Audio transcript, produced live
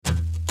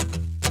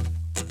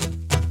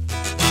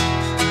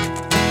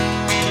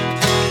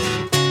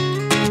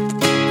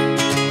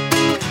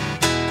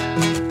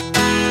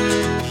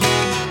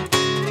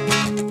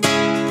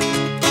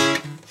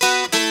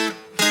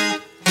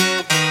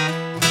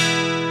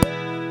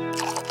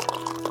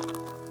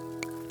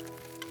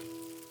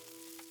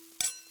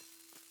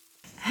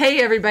Hey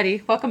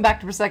everybody, welcome back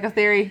to Prosecco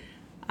Theory.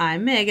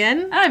 I'm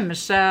Megan. I'm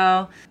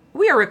Michelle.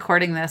 We are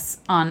recording this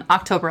on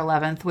October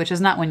 11th, which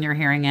is not when you're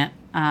hearing it.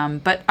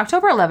 But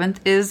October 11th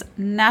is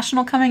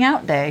National Coming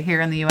Out Day here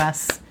in the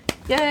U.S.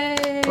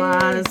 Yay!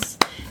 Applause.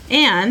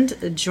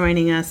 And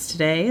joining us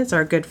today is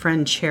our good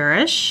friend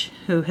Cherish,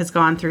 who has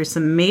gone through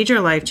some major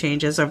life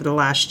changes over the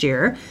last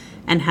year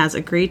and has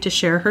agreed to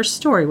share her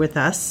story with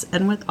us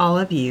and with all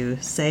of you.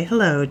 Say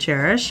hello,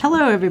 Cherish.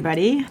 Hello,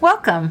 everybody.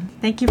 Welcome.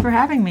 Thank you for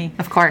having me.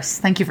 Of course.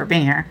 Thank you for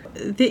being here.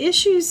 The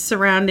issues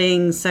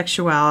surrounding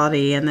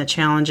sexuality and the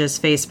challenges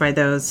faced by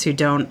those who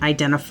don't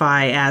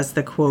identify as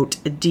the, quote,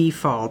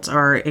 default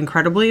are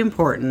incredibly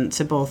important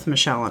to both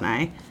Michelle and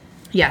I.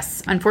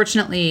 Yes,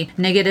 unfortunately,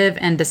 negative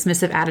and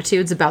dismissive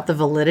attitudes about the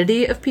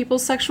validity of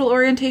people's sexual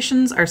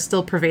orientations are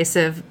still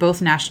pervasive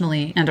both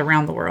nationally and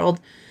around the world.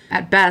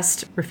 At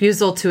best,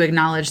 refusal to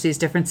acknowledge these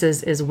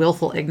differences is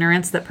willful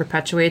ignorance that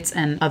perpetuates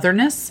an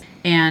otherness,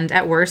 and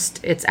at worst,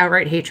 it's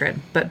outright hatred,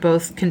 but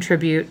both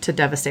contribute to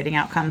devastating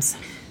outcomes.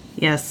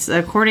 Yes,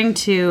 according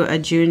to a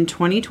June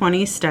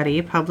 2020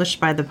 study published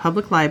by the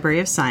Public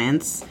Library of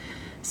Science,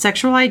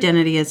 sexual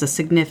identity is a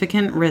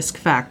significant risk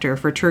factor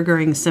for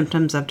triggering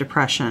symptoms of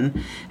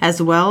depression,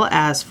 as well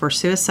as for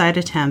suicide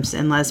attempts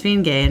in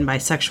lesbian, gay, and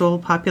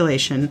bisexual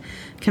population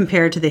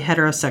compared to the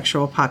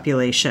heterosexual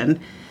population.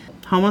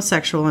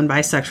 Homosexual and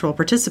bisexual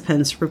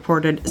participants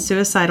reported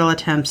suicidal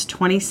attempts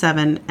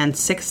 27 and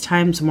 6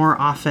 times more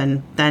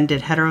often than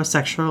did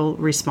heterosexual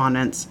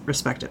respondents,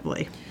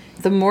 respectively.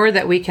 The more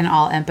that we can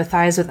all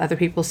empathize with other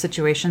people's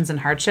situations and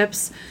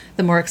hardships,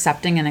 the more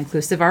accepting and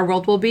inclusive our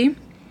world will be.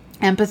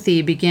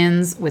 Empathy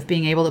begins with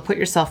being able to put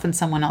yourself in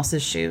someone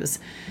else's shoes.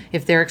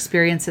 If their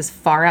experience is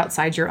far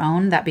outside your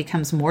own, that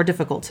becomes more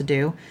difficult to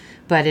do.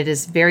 But it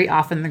is very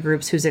often the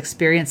groups whose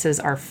experiences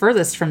are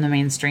furthest from the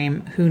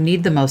mainstream who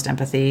need the most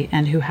empathy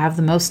and who have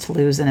the most to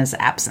lose in its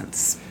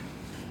absence.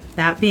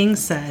 That being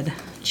said,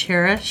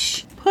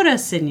 Cherish, put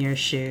us in your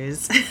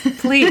shoes.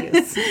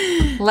 Please,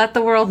 let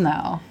the world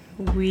know.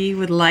 We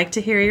would like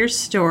to hear your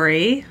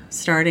story,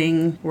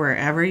 starting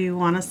wherever you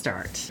want to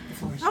start.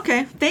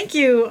 Okay, thank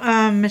you,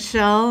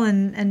 Michelle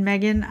and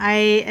Megan.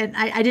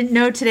 I didn't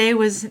know today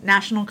was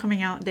National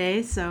Coming Out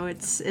Day, so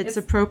it's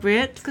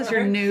appropriate Because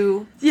you're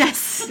new.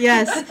 Yes.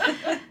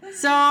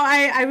 So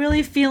I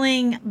really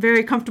feeling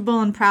very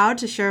comfortable and proud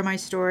to share my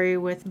story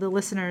with the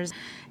listeners.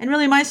 And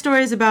really my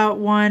story is about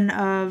one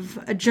of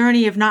a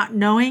journey of not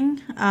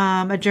knowing,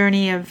 a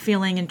journey of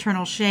feeling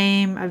internal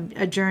shame,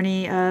 a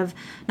journey of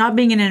not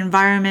being in an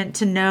environment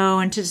to know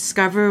and to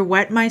discover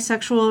what my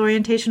sexual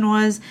orientation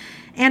was,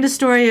 and a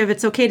story of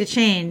it's okay to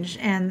change.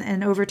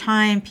 And over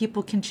time,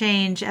 people can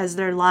change as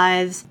their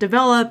lives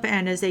develop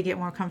and as they get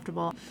more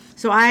comfortable.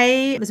 So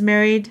I was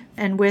married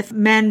and with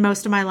men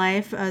most of my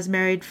life. I was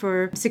married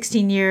for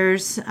 16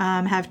 years,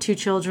 have 2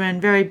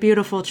 children, very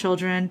beautiful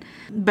children.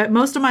 But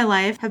most of my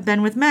life have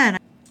been with men.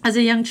 As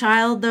a young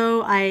child,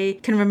 though, I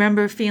can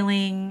remember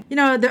feeling,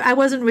 I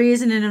wasn't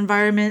raised in an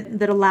environment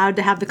that allowed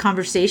to have the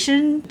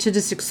conversation to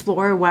just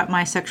explore what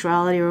my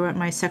sexuality or what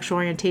my sexual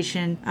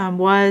orientation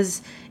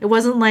was. It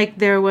wasn't like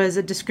there was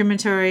a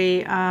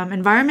discriminatory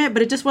environment,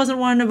 but it just wasn't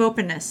one of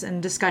openness and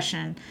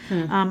discussion.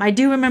 I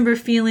do remember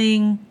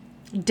feeling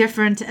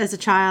different as a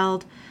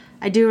child.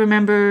 I do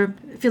remember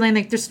feeling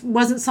like there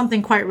wasn't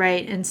something quite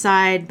right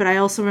inside, but I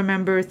also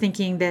remember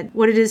thinking that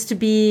what it is to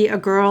be a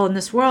girl in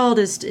this world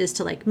is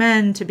to like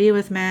men, to be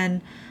with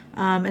men.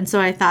 And so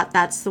I thought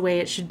that's the way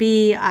it should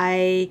be.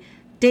 I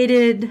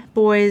dated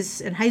boys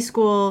in high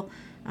school,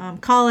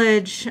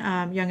 college,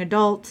 young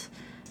adult,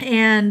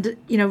 and,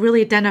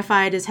 really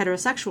identified as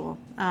heterosexual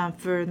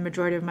for the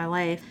majority of my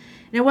life.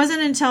 And it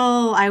wasn't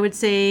until I would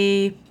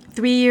say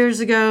 3 years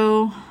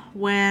ago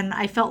when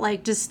I felt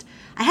like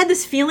I had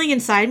this feeling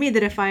inside me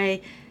that if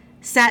I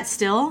sat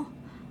still,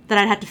 that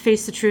I'd have to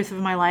face the truth of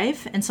my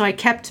life. And so I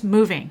kept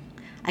moving.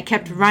 I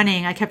kept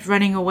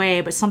running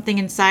away, but something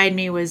inside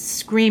me was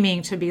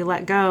screaming to be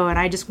let go, and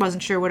I just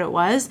wasn't sure what it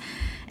was.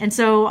 And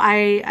so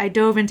I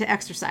dove into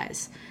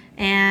exercise,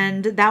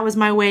 and that was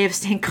my way of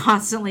staying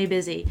constantly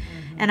busy.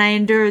 And I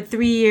endured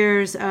 3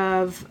 years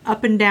of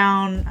up and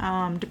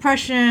down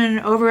depression,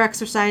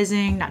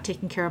 over-exercising, not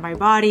taking care of my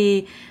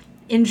body,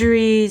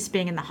 injuries,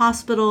 being in the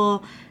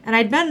hospital. And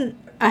I'd been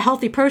a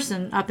healthy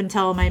person up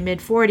until my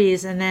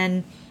mid-40s, and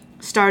then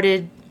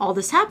started all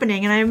this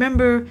happening. And I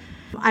remember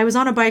I was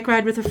on a bike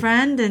ride with a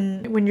friend,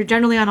 and when you're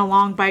generally on a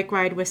long bike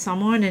ride with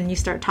someone and you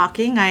start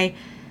talking, I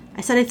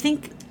said, I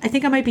think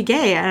I might be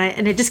gay.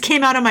 And it just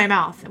came out of my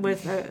mouth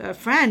with a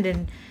friend.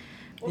 And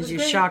did you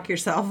shock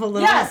yourself a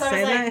little? Yes,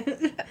 say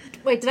that?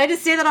 Wait, did I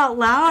just say that out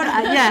loud?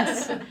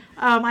 Yes.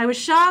 I was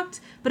shocked,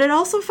 but it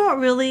also felt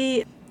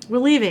really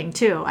relieving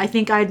too. I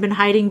think I'd been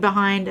hiding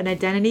behind an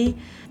identity,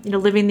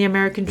 living the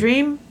American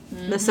dream,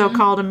 the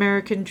so-called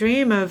American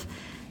dream of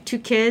 2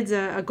 kids,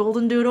 a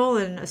golden doodle,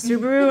 and a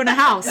Subaru, and a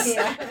house.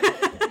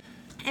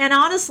 And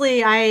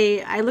honestly,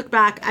 I look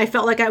back, I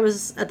felt like I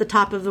was at the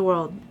top of the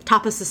world,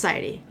 top of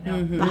society,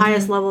 the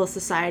highest level of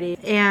society.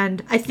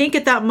 And I think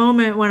at that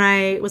moment when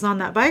I was on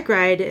that bike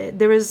ride,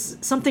 there was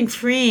something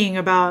freeing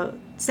about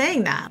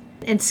saying that.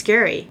 And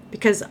scary,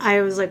 because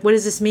I was like, what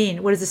does this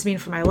mean? What does this mean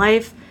for my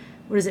life?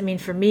 What does it mean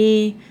for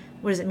me?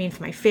 What does it mean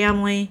for my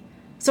family?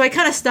 So I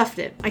kind of stuffed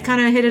it. I kind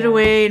of hid it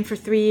away, and for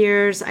 3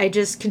 years, I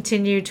just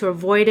continued to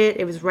avoid it.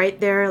 It was right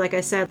there, like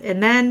I said.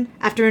 And then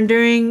after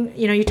enduring,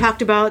 you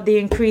talked about the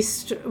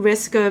increased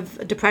risk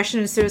of depression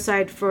and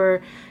suicide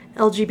for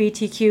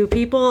LGBTQ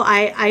people,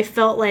 I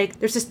felt like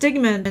there's a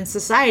stigma in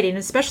society, and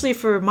especially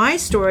for my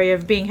story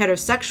of being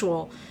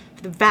heterosexual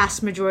for the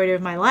vast majority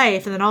of my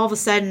life, and then all of a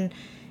sudden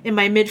in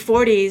my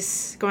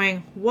mid-40s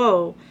going,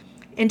 whoa.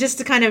 And just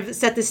to kind of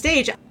set the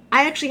stage,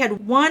 I actually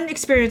had one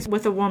experience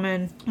with a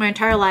woman my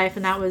entire life,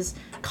 and that was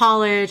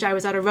college. I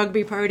was at a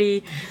rugby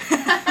party.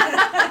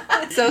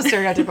 So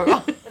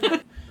stereotypical.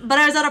 But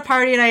I was at a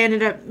party, and I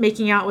ended up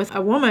making out with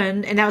a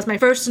woman, and that was my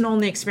first and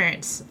only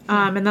experience.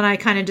 And then I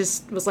kind of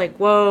just was like,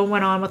 whoa,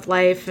 went on with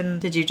life.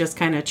 And Did you just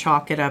kind of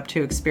chalk it up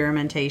to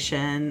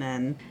experimentation?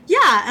 And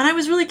yeah, and I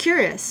was really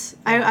curious.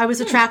 I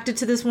was attracted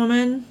to this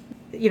woman.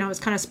 It was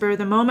kind of spur of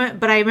the moment,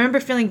 but I remember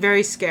feeling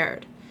very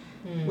scared.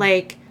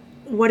 Like,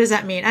 what does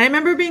that mean? And I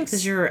remember being...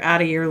 Because you're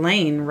out of your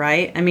lane,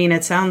 right? I mean,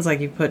 it sounds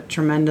like you put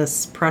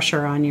tremendous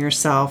pressure on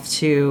yourself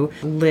to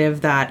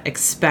live that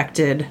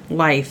expected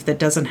life that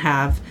doesn't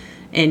have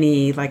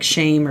any, like,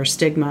 shame or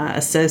stigma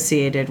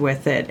associated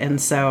with it.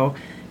 And so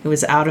it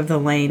was out of the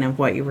lane of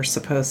what you were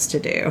supposed to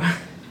do.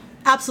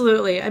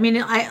 Absolutely. I mean,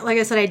 like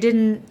I said, I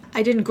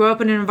didn't grow up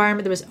in an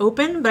environment that was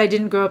open, but I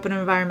didn't grow up in an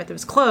environment that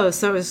was closed.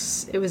 So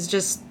it was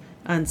just...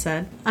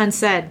 Unsaid.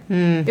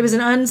 It was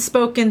an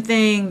unspoken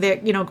thing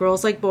that,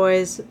 girls like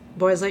boys,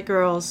 boys like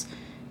girls.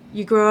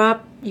 You grow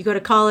up, you go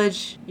to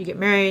college, you get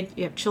married,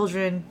 you have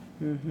children.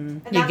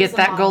 Mm-hmm. You get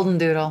that golden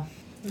doodle.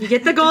 You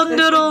get the golden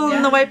doodle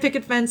and the white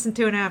picket fence and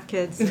 2.5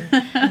 kids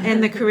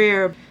and the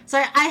career. So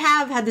I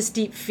have had this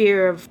deep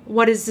fear of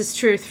what is this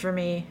truth for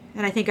me?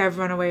 And I think I've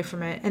run away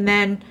from it. And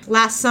then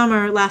last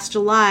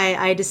July,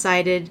 I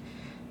decided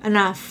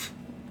enough.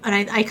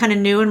 And I kind of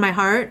knew in my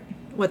heart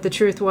what the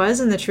truth was,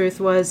 and the truth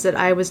was that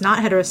I was not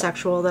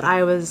heterosexual, that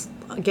I was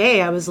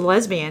gay, I was a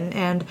lesbian,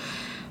 and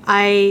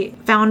I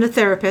found a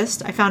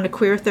therapist. I found a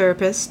queer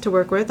therapist to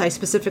work with. I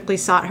specifically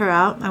sought her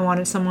out. I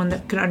wanted someone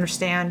that could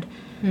understand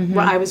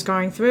what I was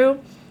going through.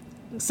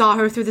 Saw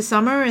her through the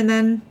summer, and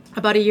then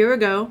about a year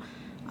ago,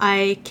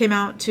 I came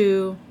out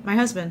to my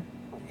husband.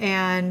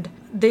 And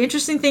the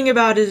interesting thing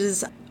about it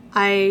is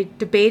I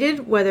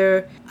debated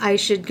whether I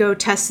should go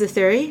test the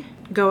theory,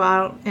 go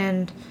out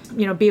and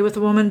be with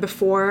a woman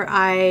before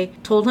I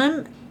told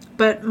him.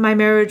 But my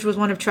marriage was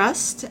one of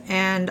trust,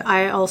 and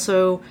I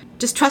also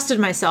just trusted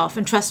myself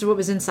and trusted what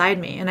was inside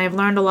me. And I've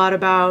learned a lot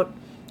about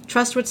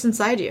trust what's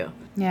inside you.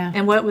 Yeah.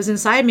 And what was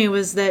inside me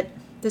was that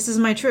this is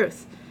my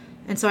truth.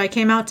 And so I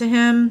came out to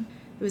him.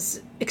 It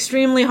was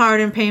extremely hard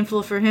and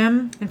painful for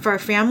him and for our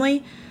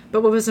family.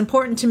 But what was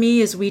important to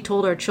me is we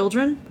told our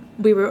children.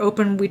 We were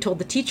open. We told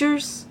the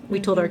teachers. We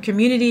told our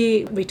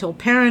community. We told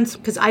parents,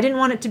 because I didn't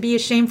want it to be a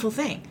shameful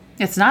thing.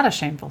 It's not a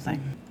shameful thing.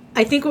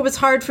 I think what was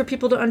hard for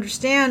people to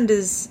understand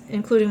is,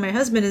 including my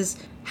husband, is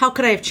how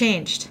could I have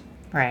changed?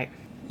 Right.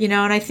 And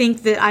I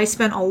think that I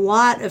spent a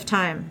lot of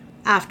time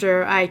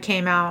after I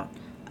came out,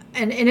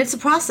 and it's a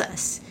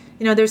process.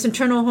 There's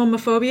internal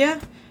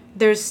homophobia,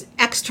 there's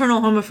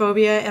external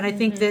homophobia, and I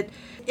think that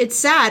it's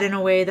sad in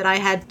a way that I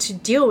had to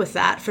deal with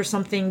that for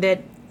something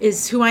that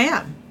is who I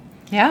am.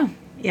 Yeah.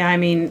 Yeah, I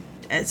mean,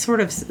 it sort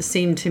of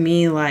seemed to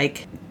me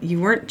like you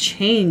weren't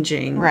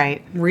changing.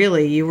 Right.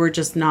 Really, you were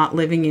just not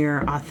living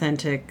your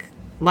authentic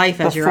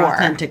life as your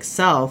authentic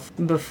self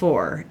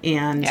before.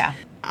 And yeah.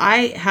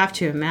 I have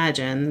to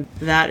imagine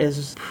that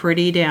is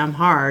pretty damn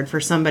hard for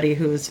somebody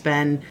who's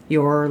been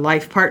your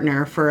life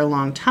partner for a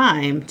long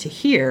time to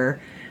hear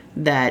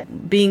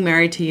that being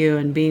married to you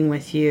and being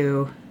with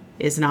you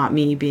is not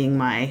me being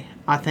my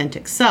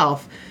authentic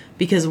self,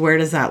 because where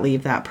does that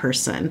leave that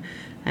person?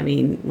 I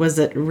mean, was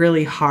it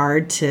really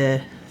hard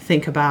to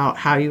think about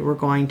how you were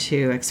going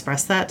to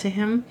express that to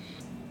him?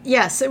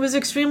 Yes, it was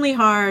extremely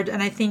hard,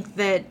 and I think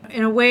that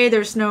in a way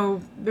there's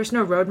no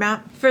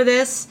roadmap for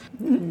this.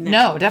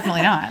 No,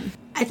 definitely not.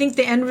 I think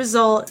the end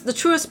result, the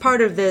truest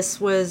part of this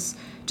was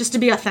just to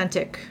be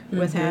authentic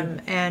with him.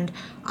 And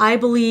I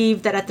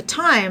believe that at the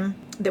time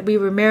that we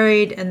were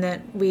married and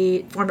that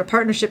we formed a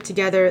partnership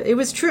together, it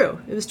was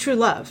true. It was true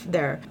love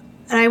there.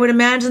 And I would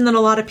imagine that a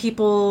lot of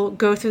people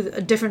go through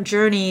different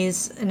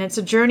journeys, and it's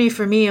a journey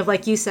for me of,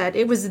 like you said,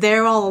 it was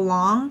there all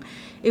along.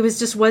 It was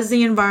just, was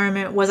the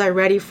environment, was I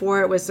ready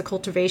for it, was the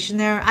cultivation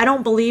there? I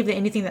don't believe that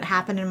anything that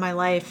happened in my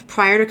life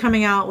prior to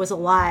coming out was a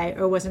lie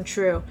or wasn't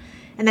true.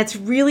 And that's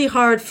really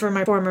hard for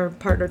my former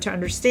partner to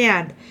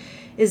understand,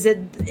 is that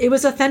it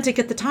was authentic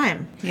at the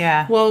time.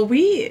 Yeah. Well,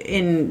 we,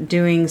 in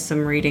doing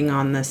some reading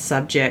on this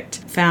subject,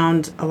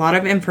 found a lot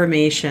of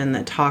information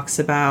that talks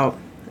about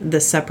the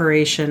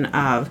separation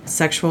of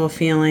sexual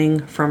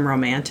feeling from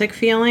romantic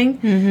feeling.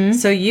 Mm-hmm.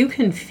 So you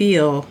can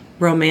feel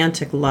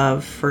romantic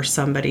love for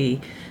somebody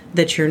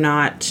that you're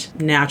not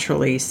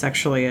naturally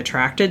sexually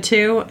attracted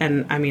to.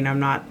 And I mean,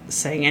 I'm not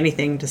saying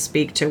anything to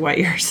speak to what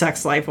your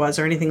sex life was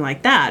or anything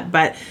like that,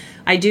 but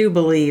I do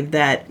believe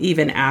that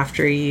even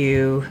after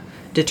you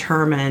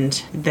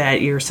determined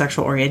that your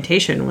sexual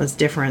orientation was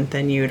different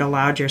than you'd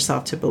allowed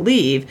yourself to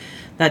believe,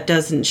 that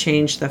doesn't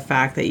change the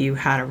fact that you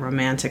had a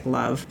romantic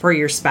love for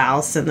your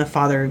spouse and the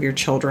father of your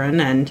children.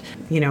 And,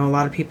 a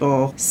lot of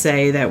people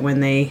say that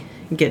when they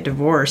get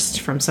divorced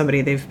from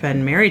somebody they've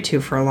been married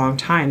to for a long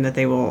time, that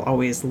they will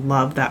always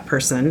love that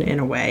person in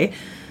a way.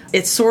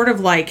 It's sort of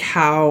like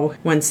how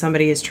when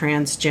somebody is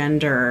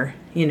transgender,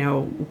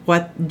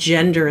 what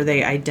gender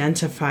they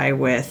identify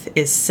with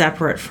is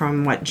separate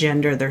from what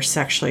gender they're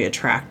sexually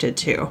attracted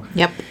to.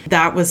 Yep.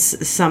 That was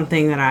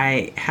something that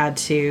I had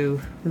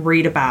to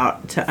read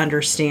about to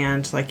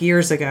understand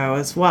years ago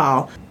as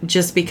well.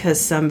 Just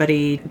because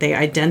they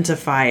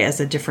identify as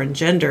a different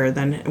gender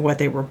than what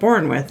they were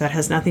born with, that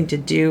has nothing to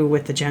do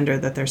with the gender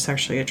that they're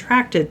sexually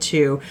attracted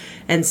to.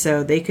 And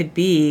so they could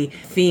be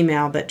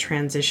female that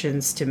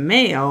transitions to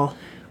male,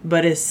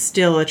 but is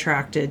still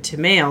attracted to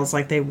males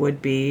like they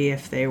would be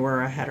if they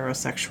were a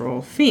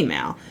heterosexual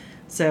female.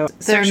 So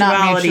they're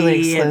not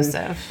mutually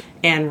exclusive.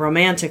 And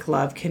romantic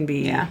love can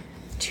be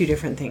two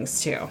different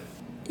things too.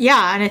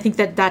 Yeah, and I think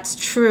that's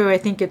true. I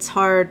think it's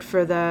hard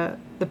for the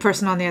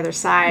person on the other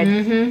side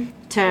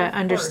to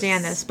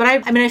understand this. But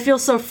I feel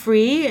so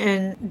free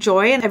and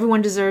joy, and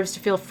everyone deserves to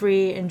feel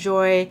free and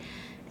joy.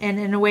 And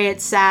in a way,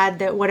 it's sad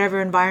that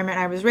whatever environment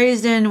I was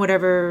raised in,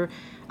 whatever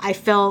I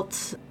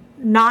felt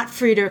not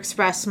free to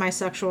express my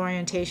sexual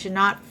orientation,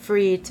 not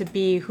free to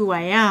be who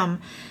I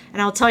am. And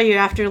I'll tell you,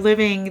 after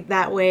living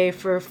that way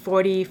for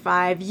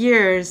 45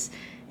 years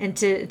and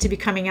to be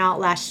coming out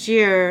last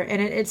year,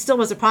 and it still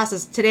was a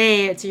process.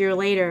 Today, it's a year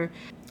later,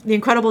 the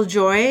incredible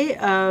joy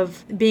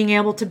of being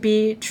able to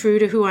be true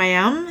to who I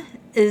am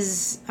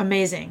is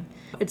amazing.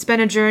 It's been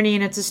a journey,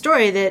 and it's a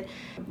story that,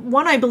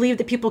 one, I believe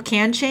that people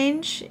can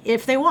change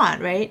if they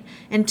want, right?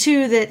 And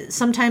two, that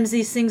sometimes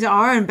these things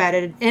are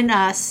embedded in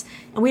us,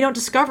 and we don't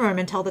discover them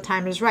until the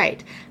time is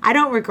right. I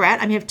don't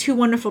regret. I have 2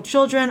 wonderful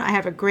children. I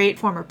have a great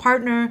former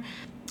partner.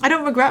 I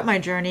don't regret my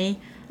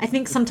journey. I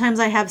think sometimes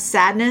I have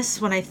sadness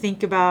when I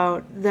think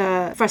about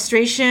the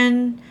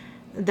frustration,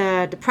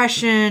 the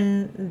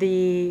depression,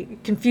 the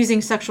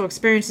confusing sexual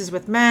experiences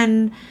with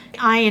men.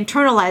 I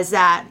internalize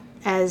that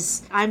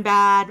as I'm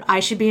bad,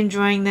 I should be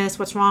enjoying this,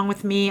 what's wrong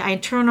with me? I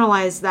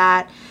internalize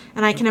that.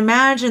 And I can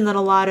imagine that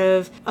a lot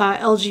of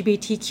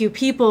LGBTQ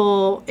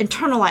people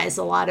internalize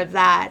a lot of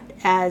that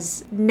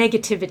as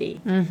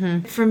negativity.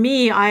 Mm-hmm. For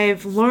me,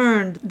 I've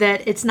learned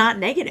that it's not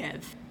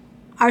negative.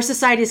 Our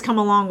society has come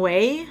a long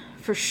way,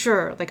 for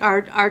sure.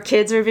 Our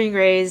kids are being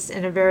raised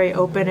in a very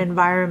open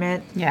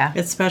environment. Yeah.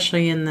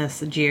 Especially in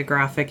this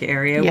geographic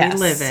area we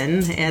live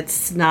in.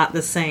 It's not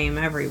the same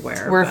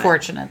everywhere. We're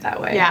fortunate that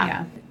way.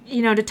 Yeah.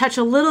 To touch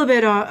a little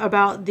bit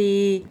about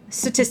the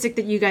statistic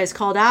that you guys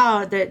called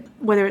out, that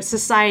whether it's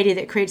society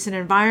that creates an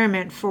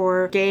environment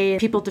for gay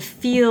people to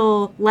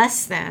feel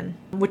less than,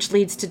 which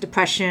leads to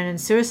depression and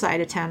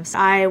suicide attempts.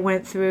 I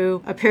went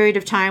through a period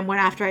of time when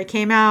after I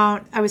came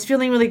out, I was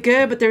feeling really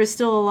good, but there was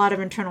still a lot of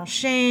internal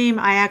shame.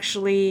 I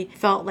actually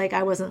felt like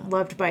I wasn't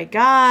loved by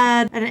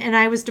God, and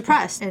I was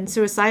depressed and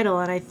suicidal.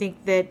 And I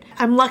think that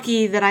I'm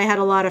lucky that I had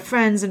a lot of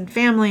friends and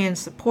family and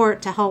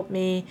support to help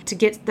me to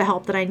get the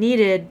help that I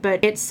needed,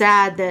 but it's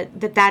sad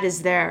that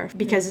is there,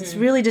 because it's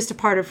really just a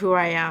part of who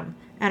I am.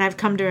 And I've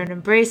come to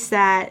embrace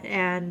that.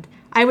 And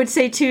I would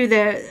say, too,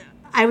 that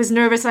I was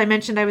nervous. I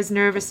mentioned I was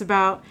nervous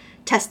about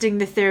testing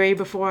the theory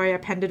before I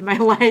appended my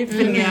life.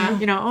 And,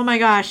 oh my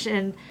gosh.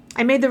 And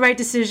I made the right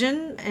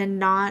decision and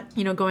not,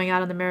 going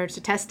out on the marriage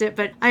to test it.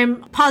 But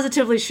I'm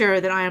positively sure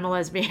that I am a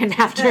lesbian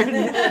after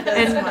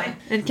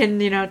and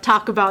can,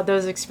 talk about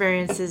those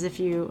experiences if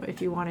you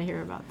want to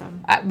hear about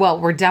them. Well,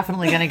 we're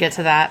definitely going to get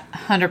to that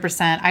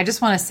 100%. I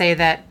just want to say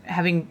that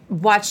having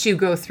watched you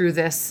go through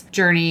this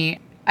journey,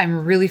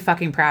 I'm really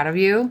fucking proud of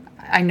you.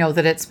 I know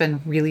that it's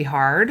been really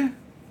hard.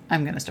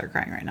 I'm going to start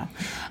crying right now.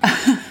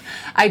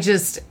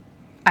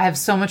 I have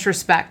so much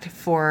respect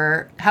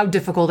for how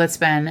difficult it's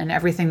been and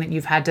everything that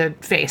you've had to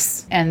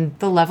face and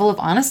the level of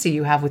honesty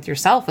you have with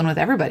yourself and with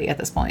everybody at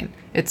this point.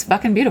 It's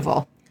fucking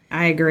beautiful.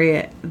 I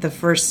agree. The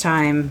first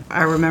time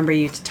I remember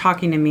you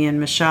talking to me and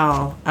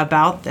Michelle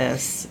about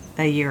this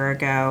a year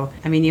ago,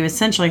 you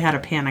essentially had a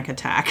panic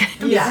attack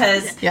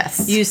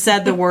because you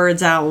said the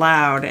words out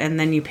loud and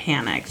then you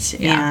panicked.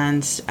 Yeah.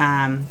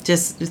 And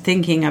just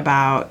thinking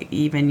about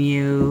even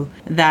you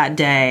that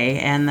day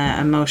and the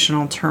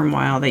emotional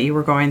turmoil that you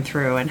were going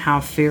through and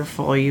how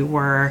fearful you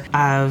were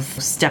of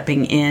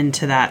stepping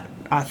into that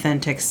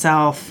authentic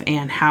self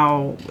and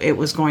how it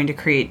was going to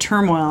create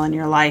turmoil in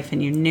your life,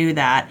 and you knew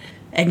that.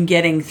 And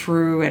getting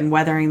through and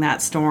weathering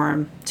that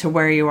storm to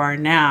where you are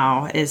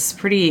now is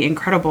pretty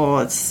incredible.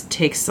 It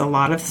takes a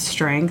lot of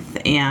strength,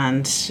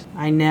 and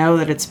I know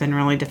that it's been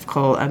really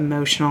difficult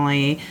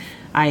emotionally.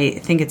 I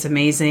think it's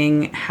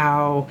amazing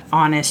how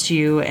honest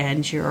you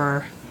and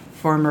your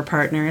former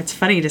partner. It's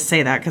funny to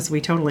say that because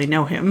we totally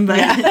know him, but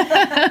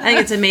I think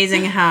it's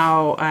amazing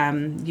how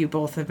you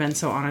both have been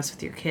so honest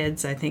with your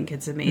kids. I think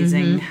it's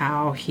amazing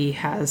how he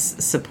has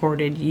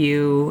supported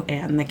you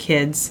and the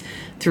kids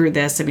through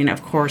this. I mean,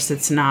 of course,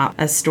 it's not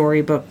a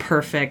storybook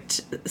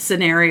perfect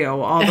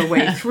scenario all the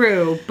way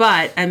through,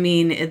 but I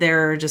mean,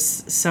 there are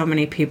just so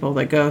many people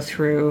that go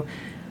through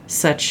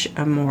such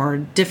a more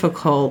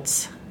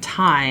difficult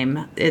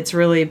time. It's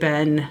really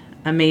been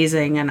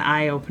amazing and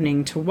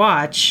eye-opening to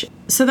watch.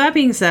 So that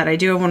being said, I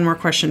do have one more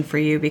question for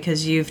you,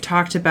 because you've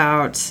talked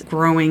about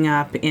growing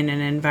up in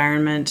an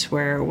environment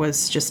where it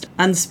was just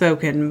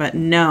unspoken but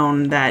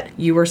known that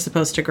you were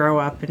supposed to grow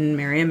up and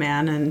marry a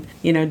man and,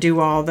 you know, do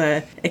all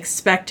the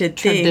expected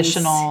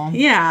Traditional. things.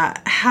 Yeah.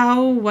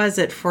 How was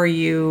it for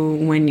you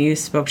when you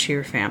spoke to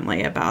your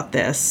family about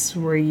this?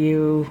 Were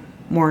you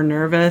more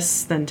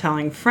nervous than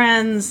telling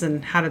friends,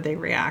 and how did they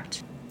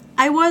react?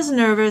 I was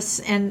nervous,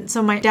 and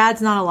so my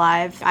dad's not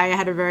alive. I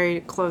had a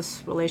very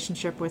close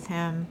relationship with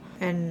him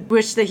and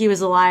wish that he was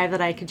alive,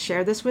 that I could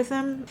share this with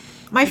him.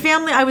 My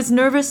family, I was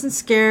nervous and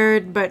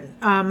scared, but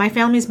my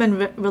family's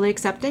been really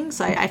accepting,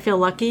 so I feel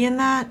lucky in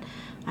that.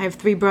 I have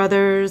 3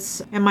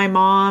 brothers, and my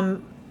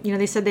mom, you know,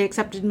 they said they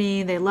accepted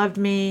me, they loved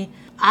me.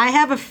 I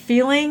have a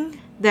feeling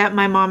that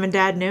my mom and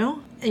dad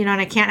knew. You know,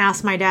 and I can't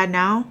ask my dad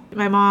now.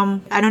 My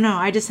mom, I don't know.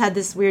 I just had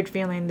this weird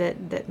feeling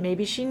that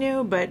maybe she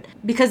knew, but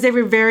because they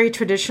were very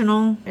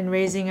traditional in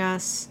raising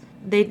us,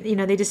 they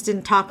just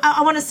didn't talk.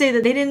 I want to say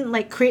that they didn't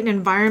like create an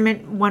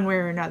environment one way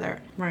or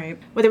another. Right.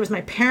 Whether it was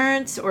my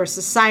parents or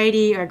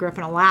society. I grew up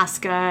in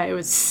Alaska. It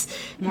was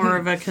More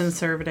of a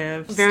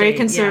conservative very state,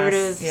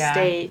 conservative yes.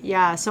 state.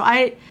 Yeah. So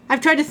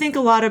I've tried to think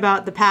a lot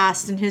about the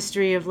past and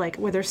history of like,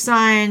 were there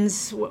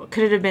signs?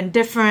 Could it have been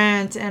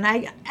different? And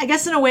I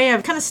guess in a way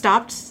I've kind of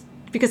stopped,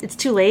 because it's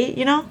too late,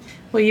 you know?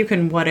 Well, you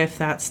can what if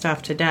that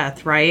stuff to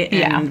death, right?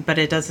 Yeah. But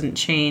it doesn't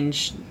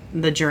change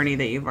the journey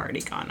that you've already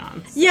gone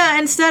on. Yeah,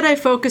 instead I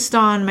focused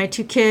on my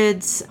 2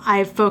 kids.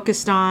 I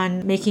focused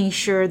on making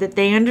sure that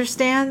they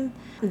understand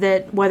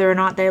that whether or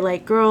not they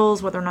like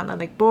girls, whether or not they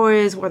like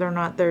boys, whether or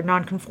not they're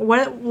non-conform,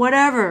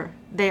 whatever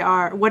they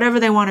are, whatever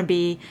they want to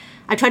be,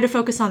 I tried to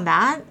focus on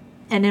that.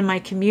 And in my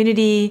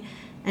community,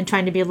 and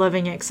trying to be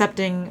loving and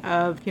accepting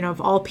of, you know,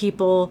 of all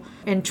people,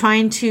 and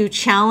trying to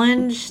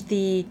challenge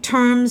the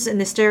terms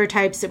and the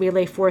stereotypes that we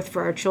lay forth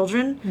for our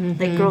children.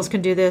 Like girls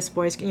can do this,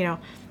 boys can, you know.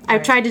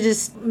 I've tried to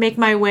just make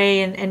my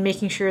way and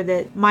making sure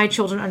that my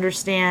children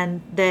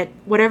understand that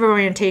whatever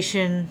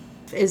orientation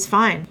is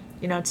fine.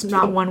 You know, it's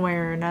not one way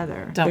or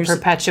another. Don't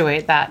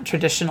perpetuate that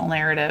traditional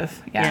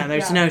narrative. Yeah,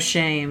 there's no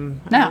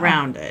shame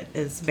around it,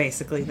 is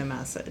basically the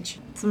message.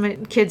 So my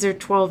kids are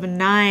 12 and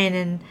 9,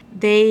 and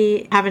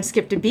they haven't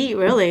skipped a beat,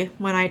 really,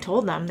 when I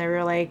told them. They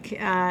were like,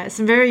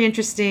 some very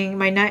interesting,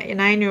 my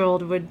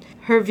 9-year-old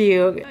her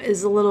view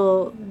is a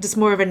little, just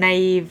more of a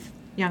naive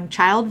young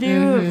child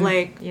view of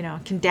like, you know,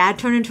 can dad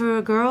turn into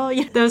a girl?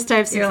 You know, those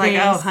types You're of like,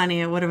 things. oh, honey,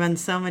 it would have been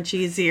so much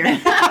easier.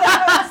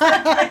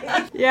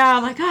 Yeah,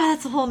 I'm like,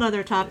 that's a whole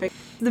nother topic.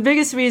 The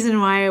biggest reason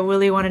why I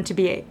really wanted to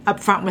be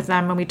upfront with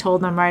them, and we told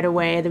them right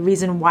away, the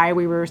reason why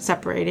we were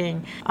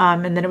separating,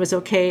 and then it was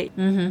okay.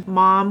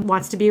 Mom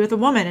wants to be with a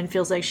woman and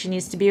feels like she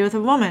needs to be with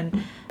a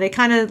woman. They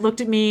kind of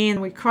looked at me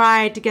and we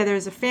cried together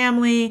as a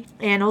family,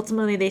 and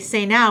ultimately they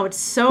say now, it's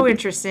so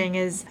interesting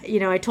is, you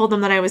know, I told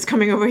them that I was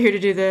coming over here to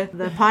do the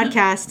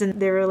podcast,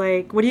 and they were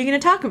like, what are you going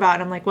to talk about?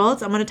 And I'm like, well,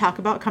 I'm going to talk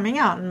about coming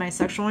out and my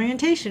sexual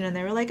orientation. And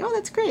they were like, oh,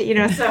 that's great. You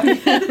know, so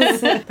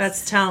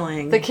That's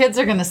telling. The kids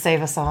are going to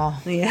save us all.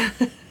 Yeah.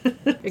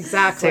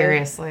 exactly.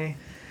 Seriously.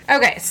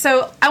 Okay,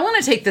 so I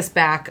want to take this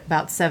back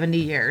about 70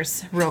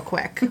 years real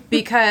quick,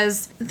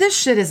 because this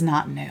shit is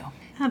not new.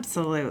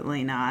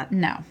 Absolutely not.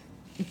 No.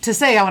 To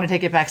say I want to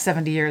take it back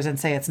 70 years and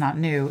say it's not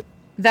new,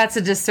 that's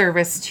a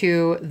disservice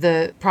to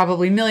the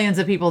probably millions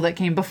of people that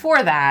came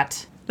before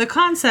that. The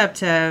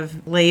concept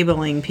of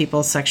labeling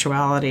people's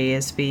sexuality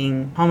as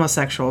being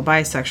homosexual,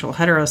 bisexual,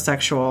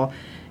 heterosexual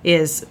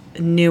is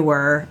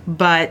newer,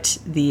 but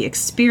the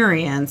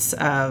experience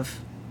of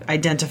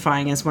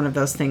identifying as one of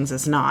those things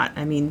is not.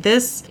 I mean,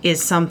 this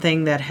is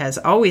something that has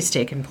always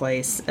taken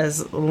place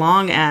as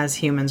long as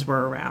humans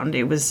were around.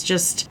 It was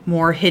just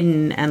more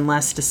hidden and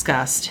less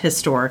discussed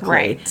historically,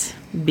 Right.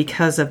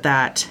 because of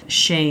that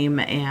shame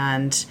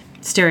and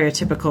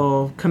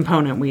stereotypical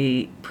component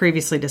we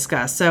previously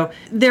discussed. So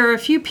there are a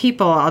few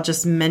people I'll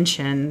just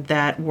mention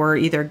that were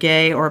either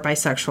gay or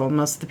bisexual.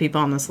 Most of the people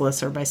on this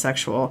list are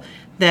bisexual,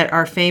 that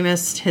are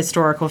famous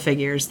historical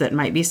figures that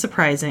might be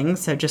surprising.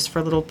 So just for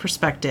a little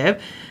perspective,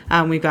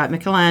 we've got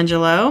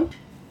Michelangelo,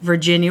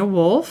 Virginia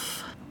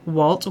Woolf,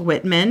 Walt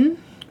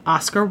Whitman,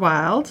 Oscar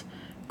Wilde,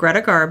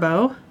 Greta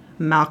Garbo,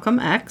 Malcolm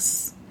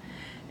X,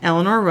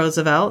 Eleanor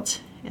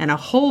Roosevelt, and a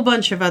whole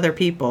bunch of other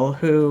people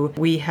who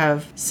we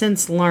have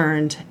since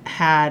learned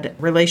had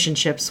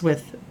relationships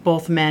with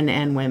both men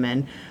and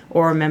women,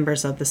 or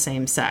members of the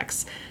same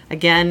sex.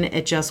 Again,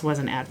 it just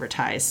wasn't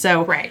advertised.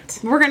 So Right.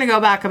 we're going to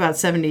go back about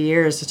 70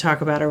 years to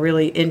talk about a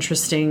really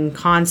interesting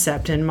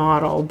concept and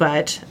model,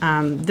 but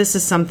this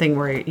is something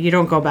where you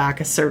don't go back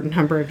a certain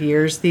number of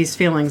years. These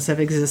feelings have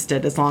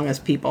existed as long as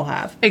people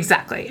have.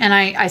 Exactly. And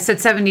I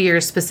said 70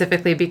 years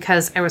specifically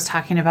because I was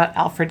talking about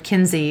Alfred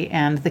Kinsey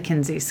and the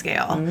Kinsey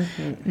scale.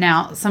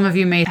 Now, some of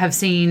you may have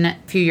seen a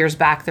few years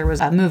back, there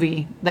was a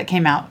movie that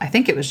came out. I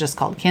think it was just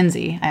called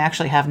Kinsey. I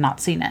actually have not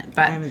seen it,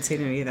 but I haven't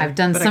seen it either. I've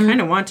done but some. I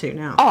kind of want to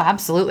now. Oh,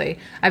 absolutely.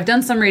 I've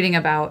done some reading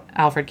about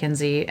Alfred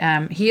Kinsey.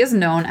 He is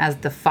known as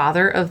the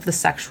father of the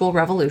sexual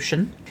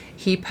revolution.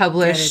 He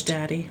published...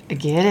 Get it, Daddy.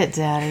 Get it,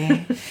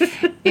 Daddy.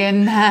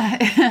 In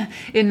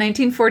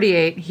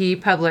 1948, he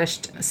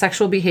published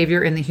Sexual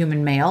Behavior in the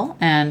Human Male,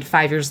 and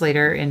 5 years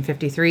later, in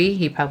 53,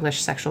 he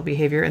published Sexual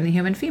Behavior in the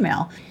Human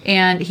Female.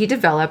 And he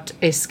developed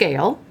a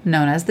scale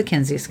known as the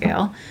Kinsey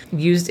scale,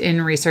 used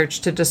in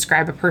research to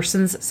describe a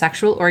person's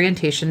sexual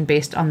orientation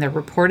based on their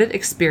reported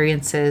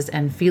experiences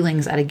and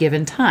feelings at a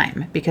given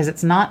time, because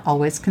it's not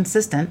always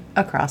consistent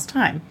across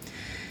time.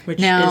 Which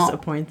Now, is a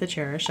point that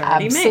Cherish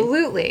already made.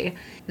 Absolutely.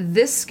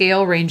 This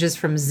scale ranges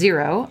from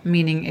 0,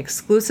 meaning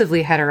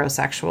exclusively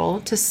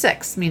heterosexual, to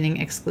 6, meaning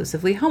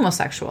exclusively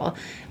homosexual.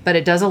 But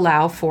it does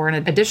allow for an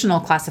additional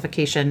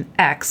classification,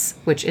 X,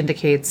 which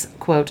indicates,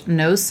 quote,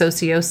 no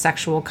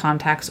socio-sexual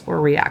contacts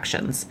or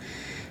reactions.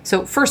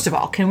 So first of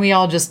all, can we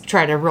all just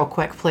try to real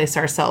quick place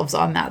ourselves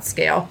on that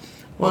scale?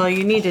 Well,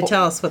 you need to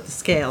tell us what the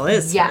scale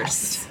is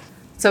first.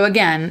 So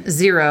again,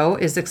 0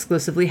 is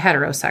exclusively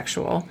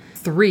heterosexual.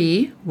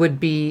 3 would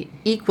be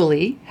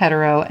equally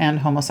hetero and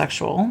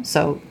homosexual.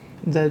 So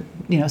the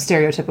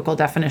stereotypical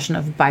definition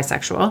of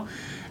bisexual.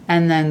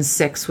 And then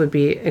 6 would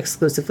be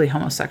exclusively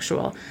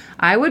homosexual.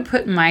 I would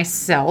put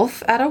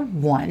myself at a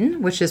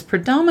 1, which is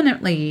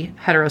predominantly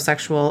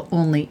heterosexual,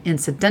 only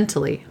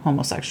incidentally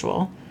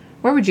homosexual.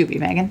 Where would you be,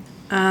 Megan?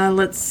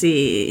 Let's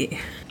see.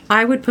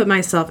 I would put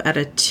myself at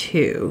a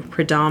 2,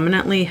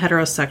 predominantly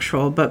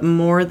heterosexual, but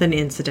more than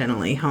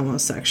incidentally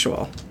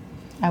homosexual.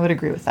 I would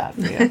agree with that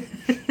for you.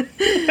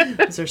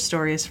 Those are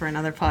stories for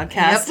another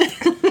podcast.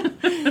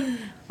 Yep.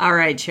 All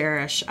right,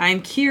 Cherish.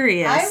 I'm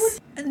curious.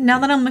 Now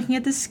that I'm looking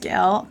at the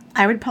scale,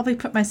 I would probably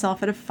put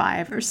myself at a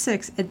 5 or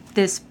 6 at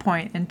this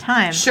point in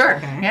time. Sure.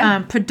 Okay.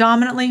 Yeah.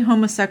 Predominantly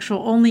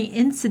homosexual, only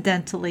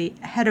incidentally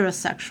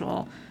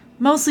heterosexual,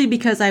 mostly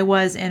because I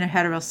was in a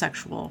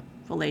heterosexual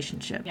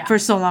relationship for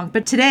so long.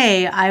 But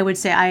today, I would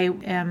say I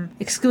am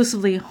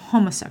exclusively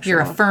homosexual.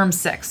 You're a firm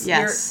 6.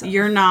 Yes.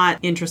 You're not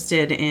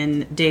interested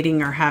in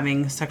dating or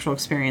having sexual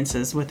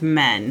experiences with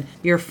men.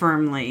 You're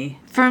firmly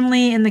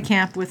in the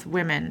camp with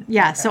women.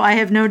 Yeah, okay. So I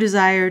have no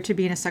desire to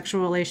be in a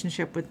sexual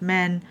relationship with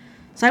men.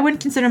 So I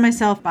wouldn't consider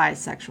myself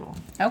bisexual.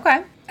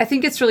 Okay. I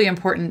think it's really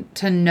important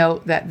to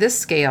note that this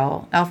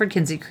scale, Alfred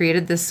Kinsey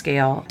created this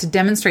scale to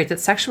demonstrate that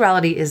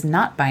sexuality is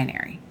not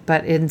binary,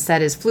 but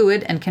instead is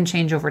fluid and can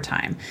change over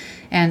time.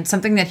 And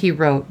something that he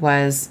wrote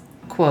was,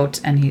 quote,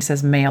 and he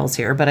says males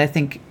here, but I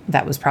think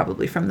that was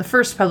probably from the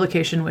first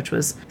publication, which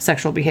was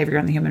Sexual Behavior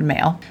in the Human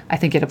Male. I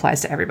think it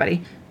applies to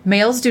everybody.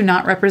 Males do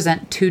not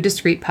represent two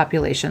discrete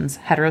populations,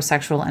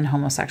 heterosexual and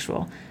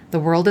homosexual. The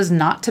world is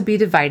not to be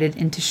divided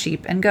into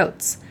sheep and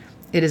goats.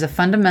 It is a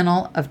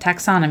fundamental of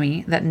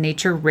taxonomy that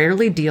nature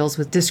rarely deals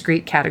with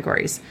discrete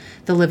categories.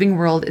 The living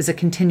world is a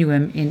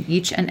continuum in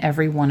each and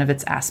every one of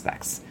its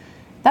aspects.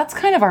 That's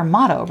kind of our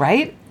motto,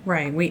 right?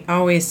 Right. We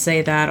always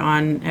say that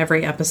on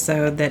every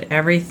episode, that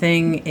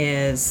everything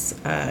is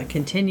a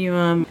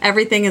continuum.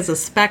 Everything is a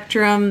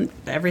spectrum.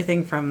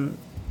 Everything from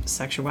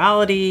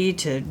sexuality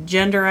to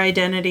gender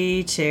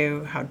identity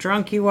to how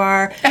drunk you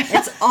are.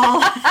 It's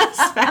all a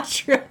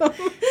spectrum.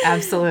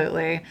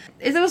 Absolutely.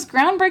 It was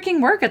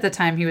groundbreaking work at the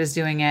time he was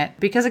doing it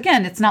because,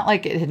 again, it's not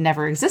like it had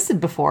never existed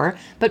before,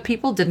 but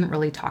people didn't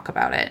really talk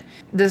about it.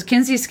 The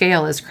Kinsey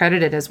scale is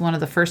credited as one of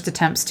the first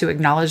attempts to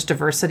acknowledge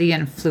diversity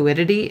and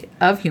fluidity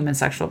of human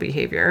sexual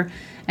behavior,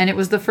 and it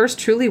was the first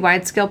truly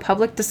wide-scale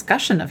public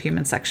discussion of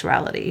human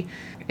sexuality.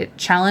 It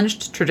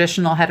challenged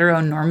traditional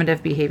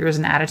heteronormative behaviors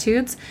and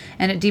attitudes,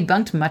 and it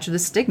debunked much of the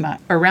stigma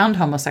around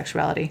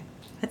homosexuality.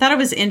 I thought it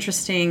was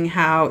interesting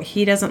how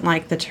he doesn't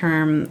like the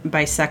term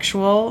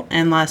bisexual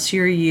unless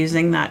you're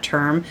using that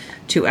term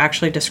to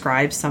actually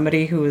describe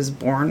somebody who is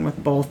born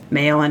with both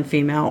male and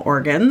female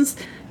organs.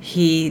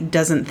 He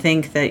doesn't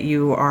think that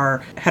you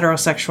are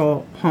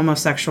heterosexual,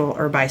 homosexual,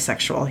 or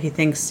bisexual. He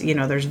thinks,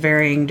 there's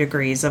varying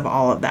degrees of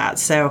all of that.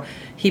 So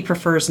he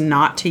prefers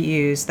not to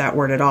use that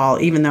word at all,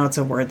 even though it's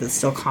a word that's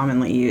still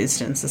commonly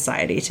used in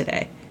society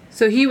today.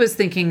 So he was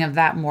thinking of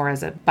that more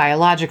as a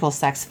biological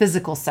sex,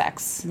 physical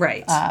sex.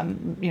 Right.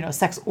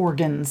 Sex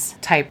organs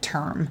type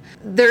term.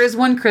 There is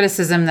one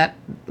criticism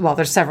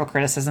there's several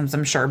criticisms,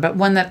 I'm sure, but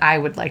one that I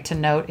would like to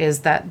note is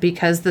that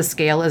because the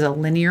scale is a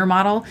linear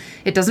model,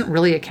 it doesn't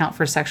really account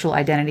for sexual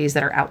identities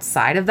that are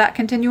outside of that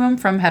continuum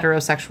from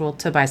heterosexual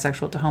to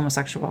bisexual to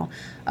homosexual,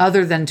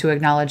 other than to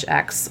acknowledge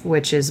X,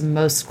 which is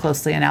most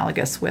closely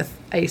analogous with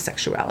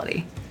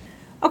asexuality.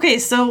 Okay,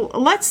 so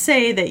let's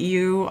say that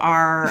you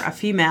are a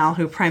female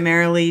who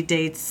primarily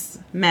dates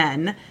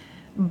men,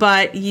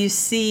 but you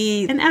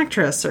see an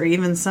actress or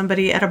even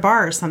somebody at a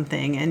bar or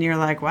something, and you're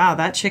like, wow,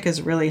 that chick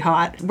is really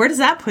hot. Where does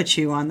that put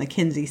you on the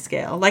Kinsey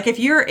scale? Like, if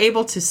you're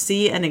able to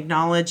see and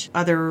acknowledge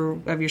other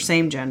of your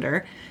same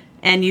gender,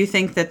 and you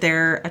think that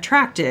they're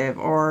attractive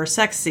or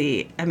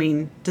sexy, I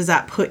mean, does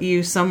that put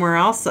you somewhere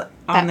else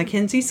on the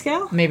Kinsey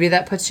scale? Maybe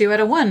that puts you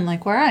at a 1,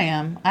 like where I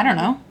am. I don't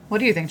know. What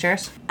do you think,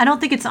 Cheris? I don't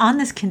think it's on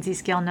this Kinsey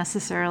scale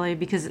necessarily,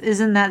 because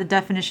isn't that the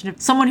definition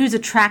of someone who's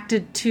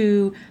attracted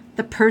to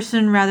the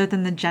person rather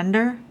than the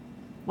gender,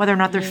 whether or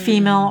not they're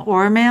female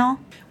or male?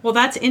 Well,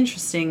 that's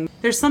interesting.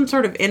 There's some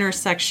sort of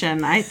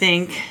intersection, I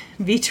think,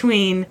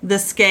 between the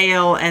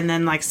scale and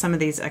then like some of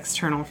these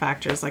external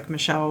factors like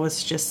Michelle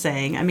was just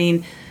saying. I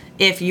mean,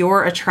 if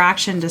your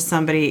attraction to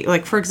somebody,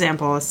 like for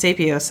example, a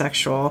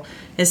sapiosexual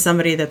is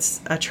somebody that's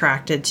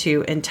attracted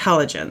to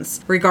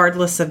intelligence,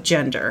 regardless of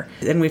gender.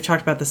 And we've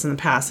talked about this in the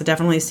past. I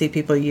definitely see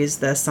people use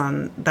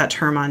that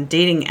term on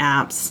dating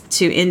apps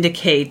to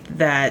indicate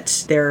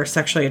that they're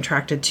sexually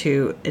attracted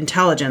to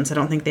intelligence. I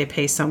don't think they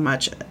pay so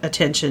much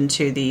attention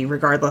to the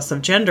regardless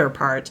of gender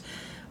part.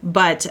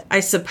 But I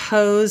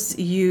suppose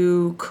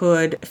you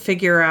could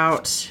figure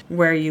out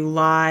where you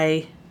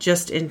lie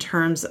just in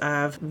terms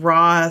of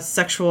raw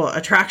sexual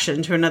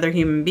attraction to another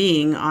human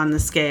being on the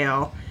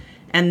scale,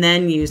 and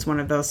then use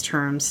one of those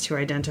terms to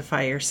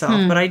identify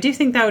yourself. But I do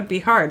think that would be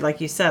hard. Like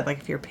you said, like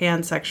if you're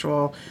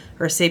pansexual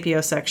or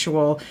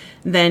sapiosexual,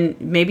 then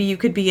maybe you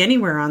could be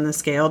anywhere on the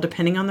scale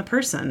depending on the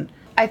person.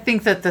 I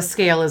think that the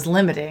scale is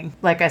limiting,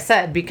 like I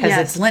said, because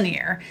it's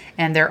linear,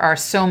 and there are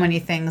so many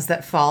things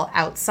that fall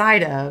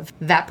outside of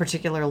that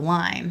particular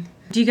line.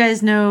 Do you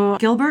guys know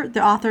Gilbert,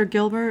 the author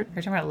Gilbert? Are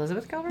you talking about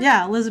Elizabeth Gilbert?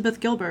 Yeah,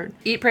 Elizabeth Gilbert.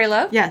 Eat, Pray,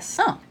 Love? Yes.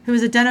 Oh. Who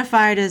was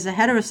identified as a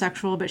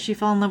heterosexual, but she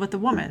fell in love with a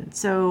woman.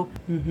 So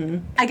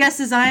I guess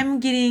as I'm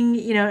getting,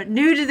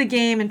 new to the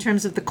game in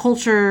terms of the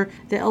culture,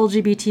 the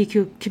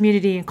LGBTQ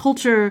community and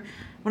culture,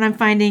 what I'm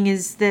finding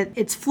is that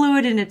it's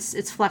fluid and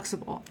it's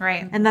flexible.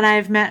 Right. And that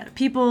I've met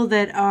people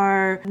that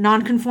are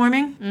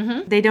non-conforming.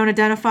 Mm-hmm. They don't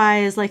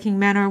identify as liking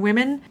men or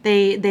women.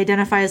 They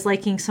identify as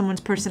liking someone's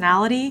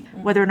personality,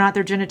 whether or not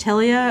their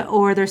genitalia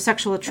or their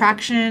sexual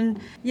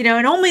attraction.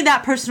 And only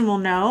that person will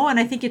know. And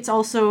I think it's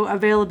also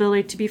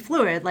availability to be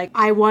fluid. Like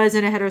I was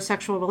in a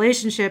heterosexual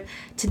relationship.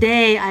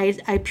 Today,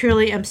 I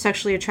purely am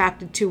sexually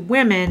attracted to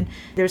women.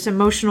 There's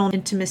emotional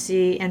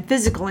intimacy and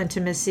physical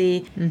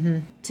intimacy. Mm-hmm.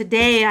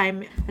 Today,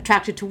 I'm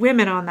attracted to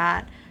women on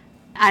that.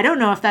 I don't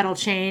know if that'll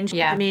change.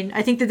 Yeah. I mean,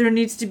 I think that there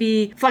needs to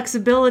be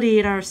flexibility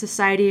in our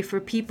society for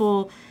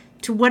people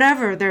to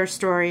whatever their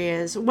story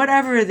is,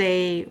 whatever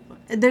there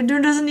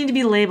doesn't need to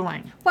be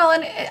labeling. Well,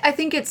 and I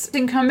think it's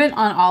incumbent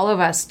on all of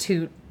us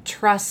to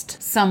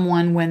trust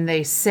someone when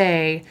they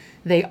say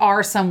they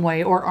are some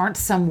way or aren't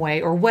some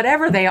way or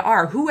whatever they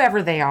are,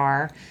 whoever they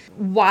are.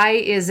 Why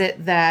is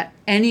it that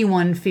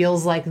anyone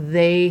feels like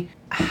they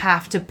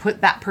have to put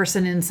that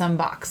person in some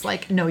box?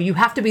 Like, no, you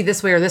have to be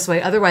this way or this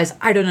way. Otherwise,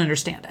 I don't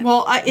understand it.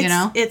 Well,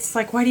 it's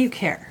like, why do you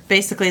care?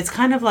 Basically, it's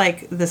kind of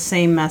like the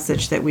same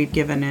message that we've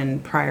given in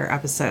prior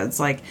episodes.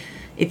 Like,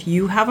 if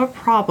you have a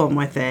problem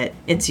with it,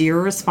 it's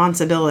your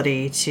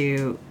responsibility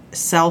to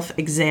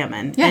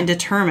self-examine and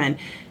determine.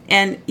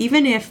 And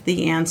even if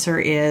the answer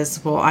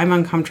is, well, I'm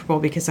uncomfortable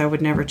because I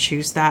would never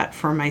choose that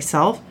for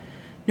myself,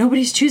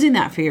 nobody's choosing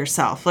that for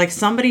yourself. Like,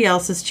 somebody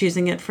else is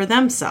choosing it for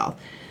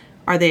themselves.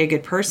 Are they a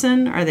good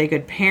person? Are they a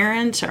good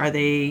parent? Are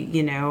they,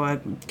 a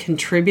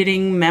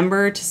contributing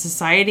member to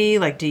society?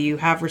 Like, do you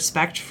have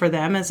respect for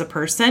them as a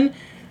person?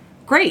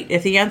 Great.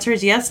 If the answer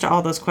is yes to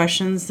all those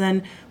questions,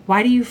 then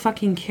why do you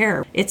fucking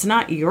care? It's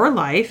not your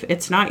life.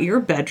 It's not your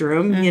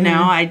bedroom.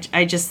 Mm-hmm.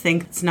 I just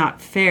think it's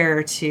not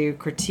fair to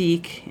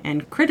critique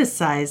and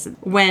criticize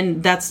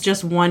when that's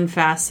just one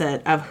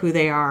facet of who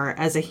they are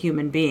as a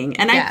human being.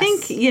 And yes. I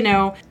think,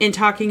 in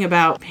talking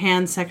about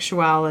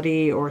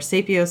pansexuality or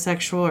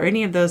sapiosexual or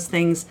any of those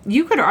things,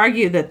 you could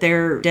argue that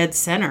they're dead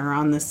center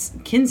on this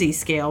Kinsey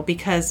scale,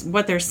 because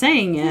what they're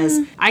saying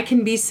is I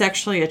can be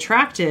sexually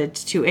attracted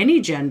to any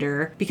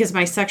gender because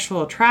my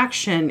sexual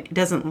attraction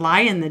doesn't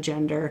lie in the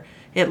gender.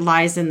 It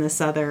lies in this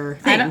other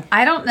thing.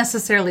 I don't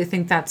necessarily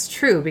think that's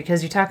true,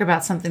 because you talk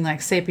about something like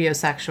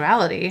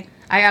sapiosexuality.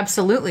 I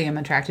absolutely am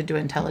attracted to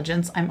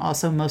intelligence. I'm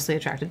also mostly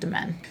attracted to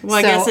men. Well,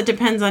 I guess it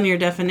depends on your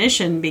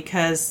definition,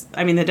 because,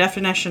 the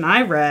definition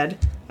I read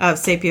of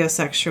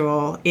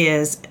sapiosexual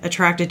is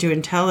attracted to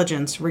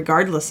intelligence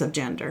regardless of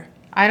gender.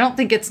 I don't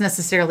think it's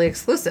necessarily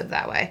exclusive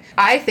that way.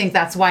 I think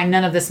that's why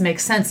none of this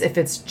makes sense if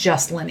it's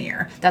just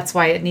linear. That's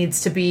why it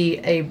needs to be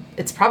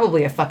it's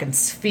probably a fucking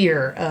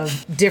sphere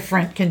of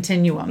different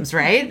continuums,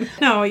 right?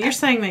 No, what you're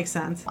saying makes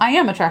sense. I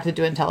am attracted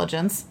to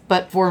intelligence,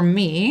 but for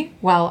me,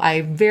 while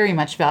I very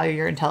much value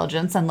your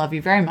intelligence and love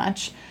you very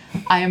much,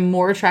 I am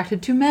more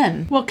attracted to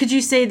men. Well, could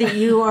you say that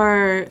you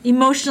are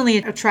emotionally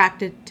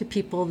attracted to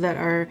people that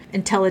are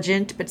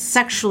intelligent, but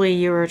sexually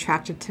you're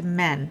attracted to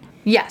men?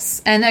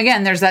 Yes. And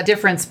again, there's that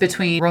difference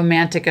between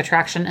romantic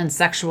attraction and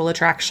sexual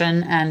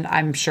attraction. And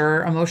I'm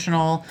sure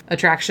emotional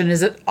attraction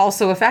is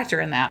also a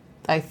factor in that.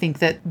 I think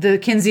that the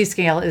Kinsey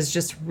scale is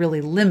just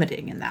really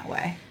limiting in that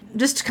way.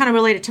 Just to kind of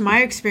relate it to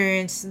my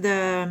experience,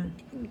 the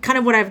kind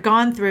of what I've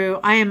gone through,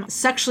 I am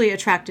sexually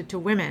attracted to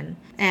women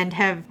and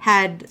have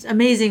had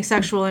amazing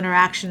sexual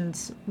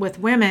interactions with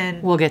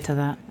women. We'll get to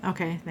that.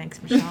 Okay,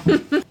 thanks,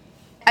 Michelle.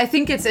 I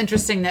think it's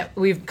interesting that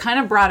we've kind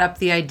of brought up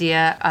the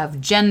idea of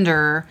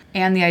gender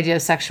and the idea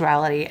of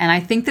sexuality. And I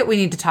think that we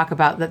need to talk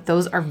about that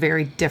those are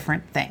very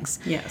different things.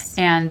 Yes.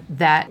 And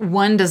that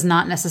one does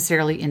not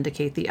necessarily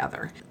indicate the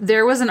other.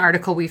 There was an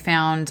article we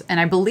found,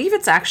 and I believe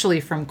it's actually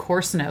from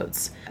Course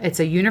Notes. It's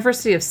a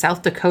University of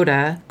South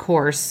Dakota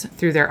course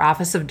through their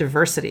Office of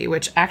Diversity,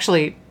 which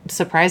actually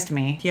surprised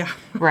me. Yeah.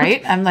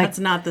 Right? I'm like, that's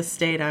not the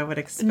state I would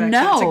expect it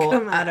to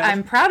come out of.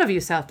 I'm proud of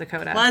you, South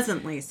Dakota.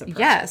 Pleasantly surprised.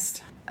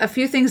 Yes. A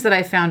few things that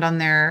I found on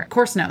their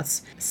course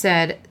notes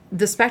said,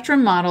 the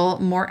spectrum model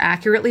more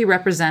accurately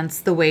represents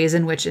the ways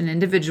in which an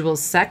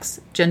individual's sex,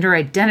 gender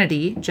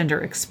identity, gender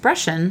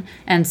expression,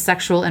 and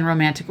sexual and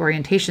romantic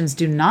orientations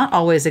do not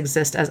always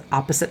exist as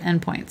opposite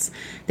endpoints.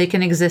 They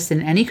can exist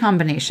in any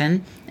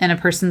combination, and a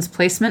person's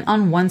placement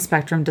on one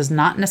spectrum does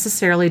not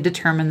necessarily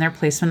determine their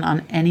placement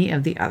on any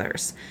of the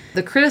others.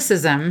 The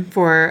criticism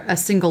for a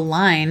single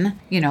line,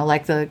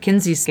 like the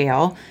Kinsey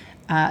scale,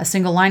 a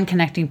single line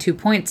connecting 2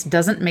 points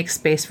doesn't make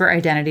space for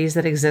identities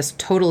that exist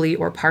totally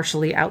or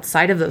partially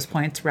outside of those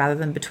points rather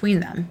than between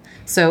them.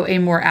 So a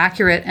more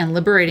accurate and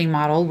liberating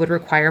model would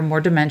require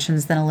more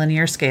dimensions than a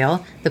linear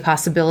scale, the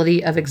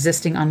possibility of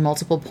existing on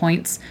multiple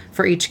points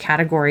for each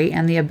category,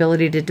 and the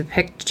ability to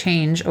depict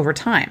change over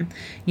time.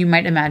 You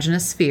might imagine a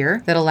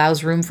sphere that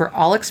allows room for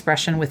all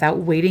expression without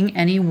weighting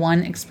any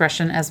one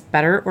expression as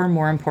better or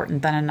more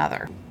important than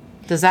another.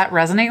 Does that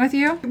resonate with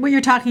you? What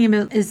you're talking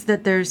about is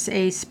that there's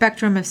a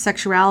spectrum of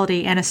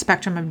sexuality and a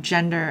spectrum of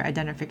gender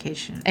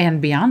identification. And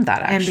beyond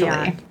that, actually.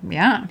 And beyond.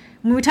 Yeah.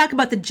 When we talk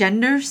about the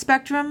gender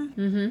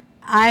spectrum,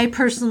 I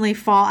personally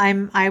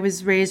I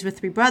was raised with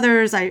 3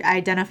 brothers. I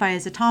identify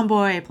as a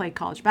tomboy. I played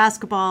college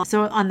basketball.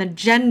 So on the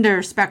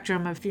gender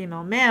spectrum of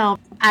female male,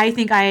 I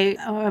think I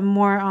am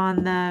more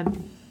on the...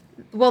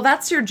 Well,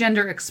 that's your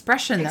gender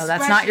expression, though.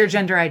 That's not your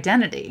gender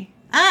identity.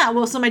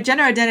 So my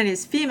gender identity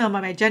is female,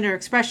 but my gender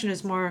expression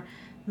is more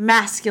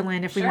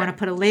masculine, if we want to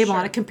put a label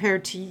on it,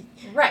 compared to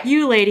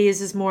you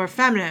ladies is more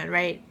feminine,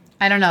 right?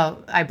 I don't know.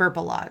 I burp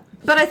a lot.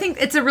 But I think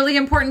it's a really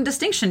important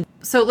distinction.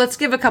 So let's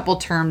give a couple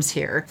terms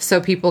here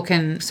so people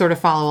can sort of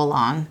follow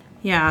along.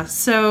 Yeah,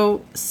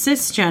 so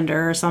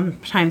cisgender, or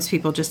sometimes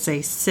people just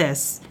say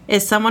cis,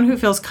 is someone who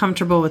feels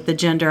comfortable with the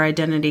gender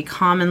identity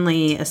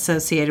commonly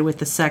associated with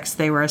the sex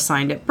they were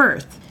assigned at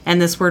birth.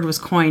 And this word was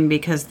coined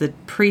because the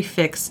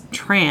prefix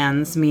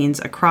trans means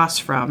across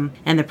from,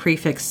 and the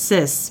prefix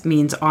cis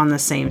means on the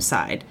same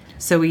side.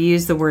 So we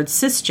use the word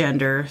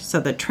cisgender so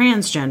that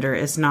transgender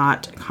is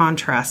not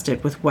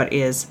contrasted with what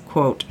is,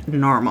 quote,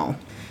 normal.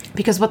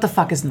 Because what the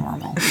fuck is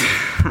normal?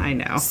 I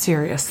know.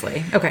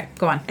 Seriously. Okay,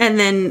 go on. And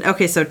then,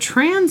 so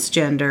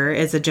transgender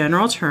is a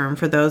general term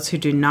for those who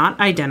do not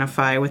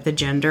identify with the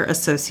gender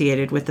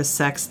associated with the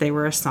sex they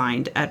were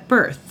assigned at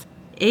birth.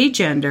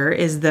 Agender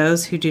is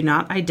those who do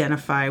not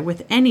identify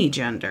with any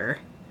gender.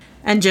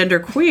 And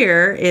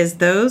genderqueer is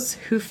those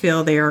who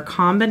feel they are a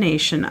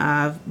combination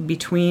of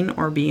between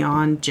or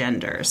beyond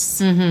genders.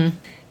 Mm-hmm.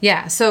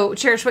 Yeah, so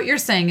Cherish, what you're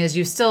saying is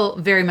you still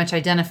very much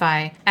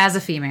identify as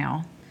a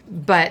female,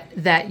 but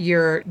that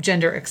your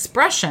gender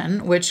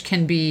expression, which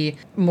can be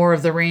more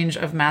of the range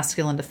of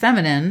masculine to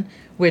feminine,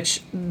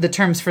 which the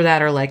terms for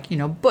that are like,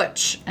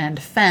 butch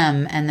and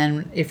femme. And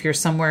then if you're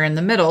somewhere in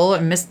the middle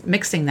and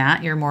mixing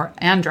that, you're more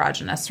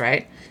androgynous,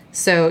 right?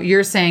 So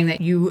you're saying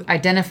that you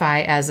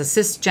identify as a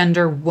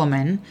cisgender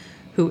woman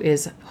who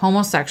is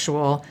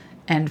homosexual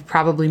and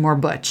probably more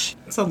butch.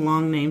 It's a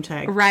long name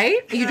tag.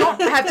 Right? You don't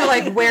have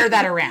to wear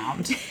that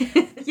around.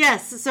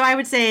 Yes. So I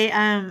would say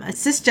a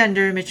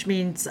cisgender, which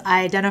means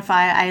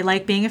I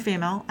like being a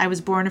female. I was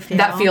born a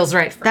female. That feels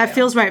right for you. That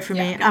feels right for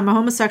me. I'm a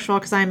homosexual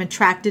because I'm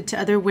attracted to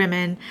other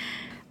women.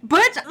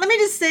 But let me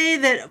just say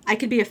that I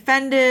could be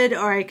offended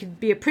or I could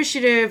be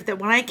appreciative that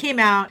when I came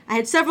out, I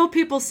had several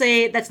people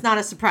say that's not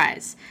a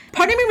surprise.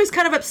 Part of me was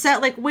kind of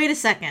upset, wait a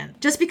second.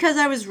 Just because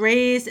I was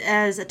raised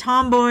as a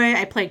tomboy,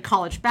 I played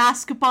college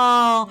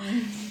basketball,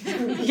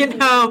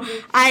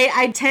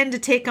 I tend to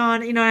take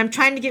on, I'm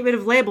trying to get rid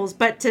of labels,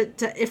 but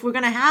if we're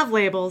going to have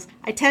labels,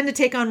 I tend to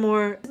take on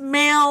more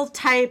male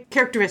type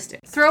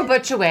characteristics. Throw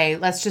butch away.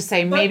 Let's just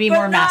say maybe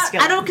more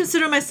masculine. I don't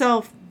consider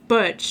myself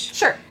butch.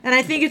 Sure. And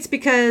I think it's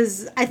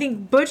because I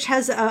think butch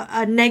has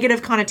a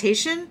negative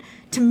connotation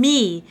to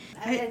me.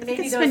 I think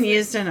it's been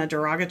used in a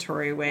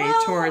derogatory way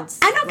towards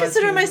I don't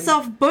consider lesbians.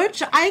 myself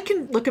butch. I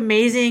can look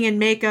amazing in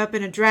makeup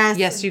and a dress.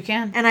 Yes, you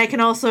can. And I can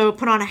also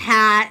put on a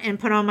hat and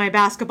put on my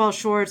basketball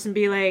shorts and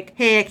be like,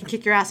 hey, I can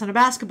kick your ass on a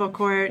basketball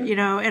court, and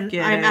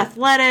I'm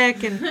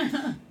athletic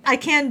and I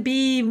can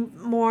be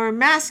more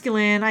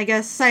masculine. I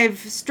guess I've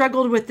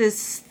struggled with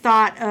this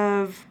thought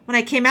of when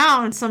I came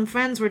out and some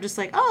friends were just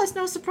like, oh, it's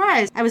no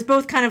surprise. I was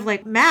both kind of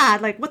like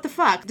mad, like, what the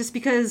fuck? Just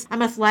because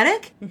I'm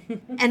athletic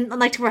and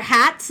like to wear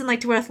hats and like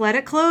to wear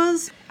athletic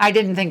clothes. I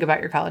didn't think about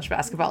your college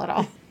basketball at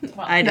all.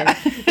 I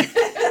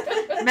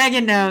did.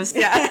 Megan knows.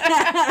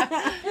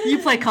 Yeah. You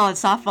play college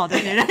softball,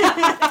 didn't you?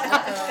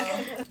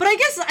 But I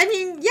guess,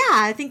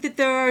 I think that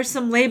there are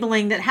some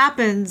labeling that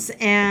happens,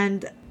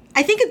 and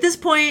I think at this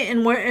point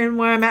and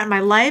where I'm at in my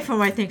life and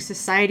where I think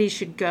society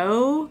should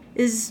go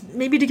is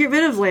maybe to get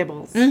rid of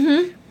labels.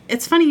 Mm-hmm.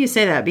 It's funny you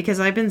say that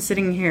because I've been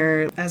sitting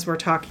here as we're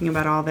talking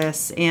about all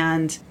this,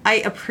 and I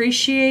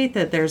appreciate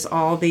that there's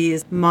all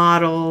these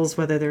models,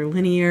 whether they're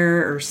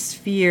linear or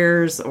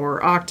spheres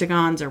or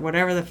octagons or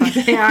whatever the fuck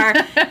they are,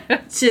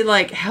 to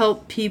like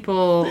help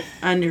people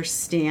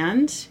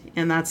understand,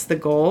 and that's the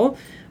goal.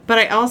 But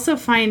I also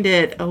find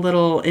it a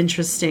little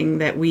interesting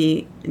that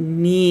we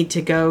need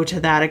to go to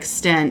that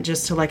extent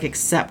just to like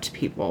accept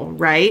people,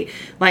 right?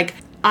 Like,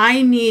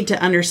 I need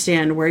to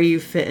understand where you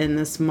fit in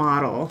this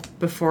model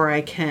before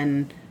I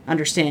can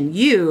understand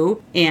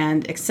you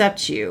and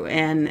accept you.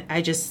 And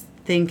I just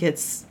think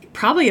it's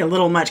probably a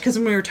little much because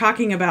when we were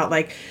talking about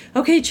like,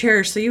 okay,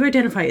 Cherish, so you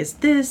identify as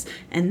this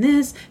and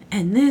this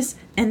and this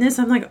and this,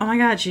 I'm like, oh my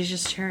God, she's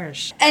just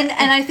Cherish. And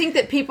I think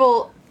that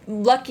people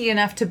lucky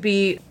enough to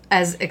be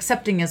as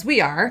accepting as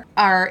we are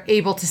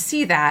able to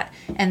see that.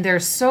 And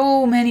there's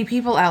so many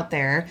people out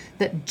there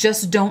that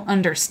just don't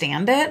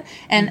understand it.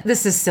 And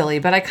this is silly,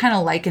 but I kind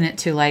of liken it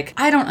to like,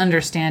 I don't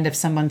understand if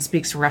someone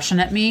speaks Russian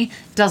at me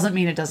doesn't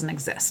mean it doesn't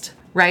exist,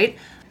 right?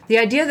 The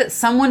idea that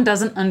someone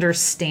doesn't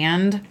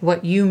understand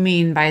what you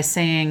mean by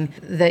saying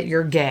that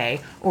you're gay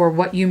or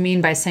what you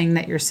mean by saying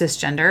that you're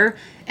cisgender.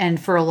 And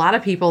for a lot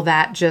of people,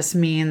 that just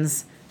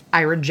means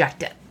I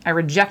reject it. I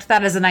reject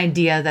that as an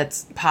idea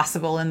that's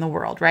possible in the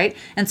world, right?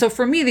 And so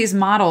for me, these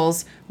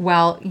models,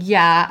 well,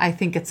 yeah, I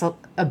think it's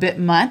a bit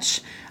much.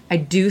 I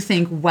do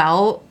think,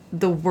 well,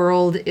 the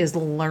world is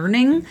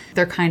learning.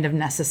 They're kind of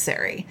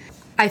necessary.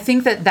 I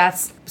think that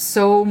that's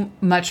so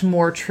much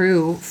more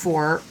true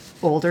for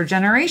older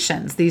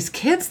generations. These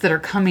kids that are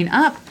coming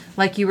up,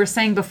 like you were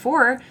saying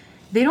before,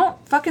 they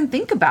don't fucking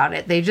think about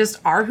it. They just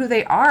are who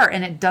they are,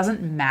 and it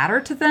doesn't matter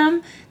to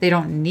them. They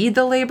don't need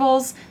the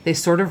labels. They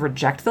sort of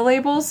reject the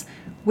labels,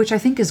 which I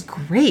think is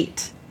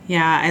great.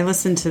 Yeah, I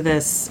listened to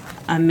this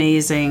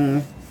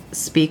amazing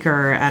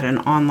speaker at an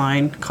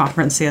online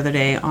conference the other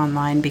day,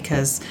 online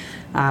because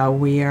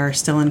we are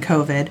still in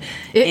COVID.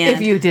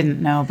 If you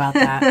didn't know about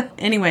that.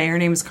 Anyway, her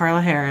name is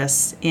Carla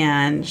Harris,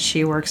 and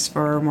she works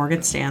for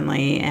Morgan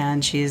Stanley,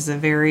 and she's a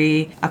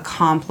very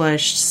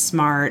accomplished,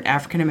 smart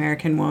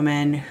African-American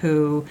woman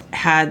who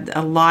had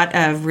a lot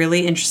of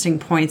really interesting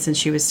points, and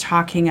she was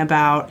talking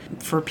about,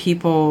 for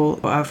people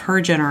of her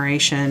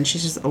generation,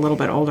 she's just a little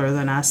bit older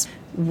than us,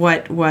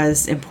 what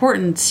was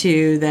important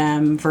to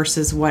them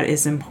versus what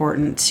is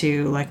important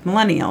to like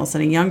millennials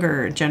and a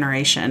younger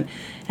generation.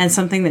 And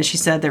something that she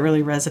said that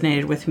really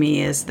resonated with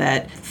me is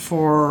that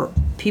for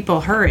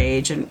people her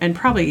age, and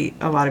probably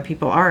a lot of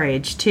people our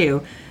age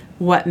too,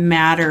 what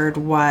mattered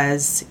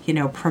was,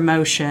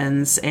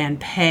 promotions and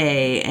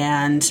pay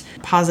and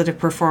positive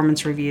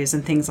performance reviews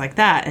and things like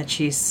that. And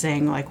she's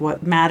saying like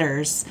what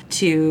matters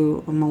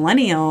to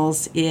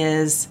millennials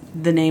is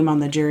the name on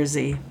the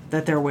jersey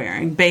that they're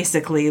wearing.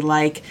 Basically,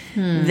 like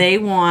they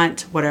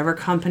want whatever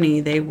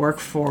company they work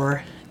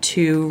for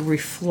to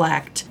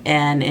reflect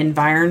an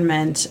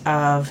environment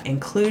of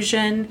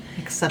inclusion,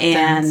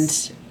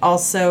 acceptance, and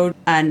also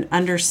an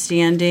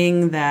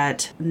understanding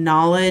that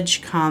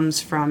knowledge comes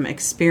from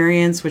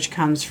experience, which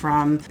comes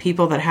from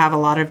people that have a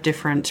lot of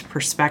different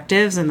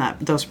perspectives, and that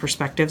those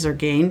perspectives are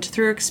gained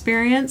through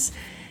experience,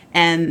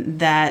 and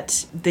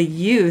that the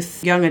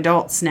youth, young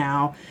adults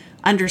now,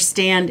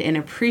 understand and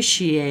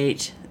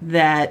appreciate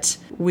that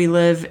we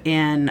live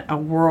in a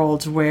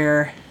world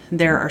where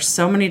there are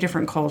so many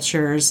different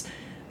cultures,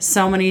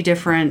 so many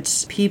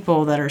different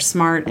people that are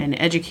smart and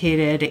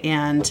educated,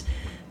 and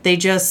they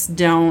just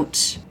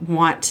don't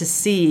want to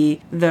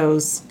see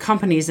those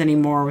companies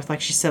anymore with,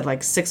 like she said,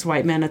 like 6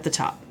 white men at the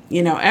top,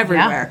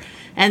 everywhere. Yeah.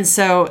 And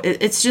so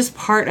it's just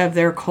part of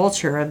their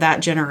culture of that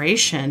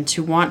generation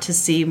to want to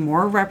see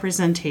more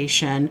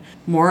representation,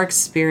 more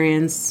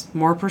experience,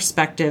 more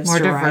perspectives, more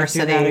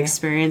diversity. Through that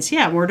experience.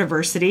 Yeah, more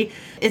diversity.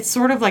 It's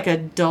sort of like a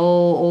dull,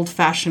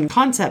 old-fashioned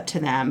concept to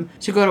them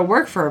to go to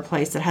work for a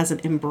place that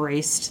hasn't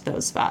embraced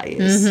those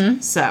values.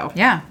 Mm-hmm. So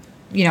yeah.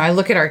 I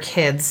look at our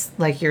kids,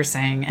 like you're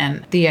saying,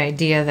 and the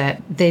idea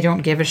that they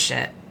don't give a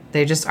shit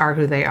They just are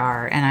who they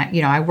are. And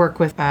I work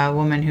with a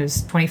woman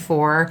who's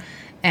 24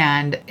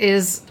 and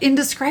is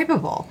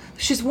indescribable.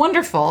 She's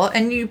wonderful,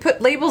 and you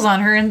put labels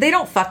on her and they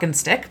don't fucking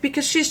stick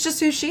because she's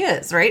just who she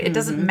is, right? It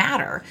doesn't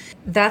matter.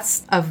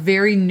 That's a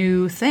very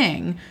new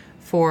thing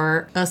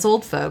for us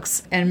old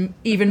folks, and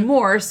even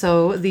more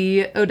so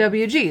the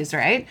OWGs,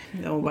 right?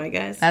 Oh, my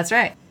guys. That's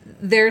right.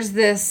 There's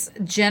this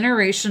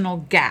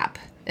generational gap,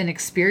 an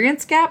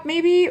experience gap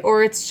maybe,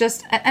 or it's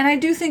just, and I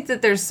do think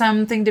that there's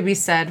something to be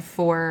said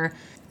for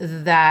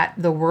that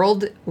the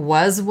world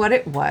was what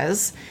it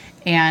was,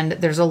 and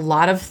there's a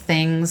lot of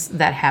things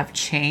that have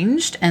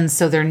changed, and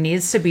so there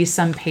needs to be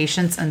some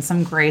patience and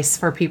some grace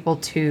for people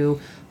to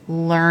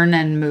learn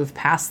and move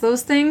past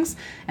those things.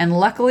 And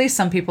luckily,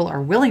 some people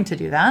are willing to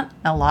do that.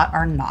 A lot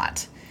are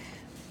not.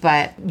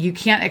 But you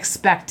can't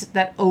expect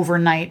that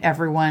overnight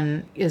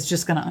everyone is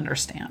just going to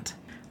understand.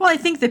 Well, I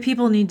think that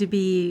people need to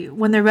be,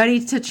 when they're ready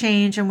to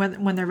change and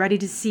when they're ready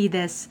to see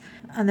this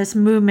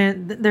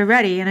movement, they're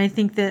ready. And I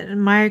think that in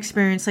my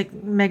experience, like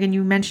Megan,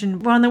 you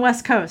mentioned, we're on the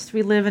West Coast.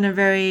 We live in a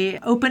very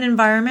open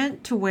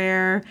environment to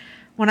where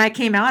when I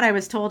came out, I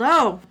was told,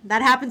 oh,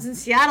 that happens in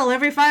Seattle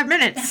every 5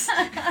 minutes.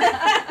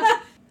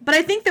 But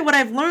I think that what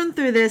I've learned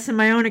through this in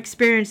my own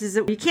experience is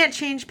that you can't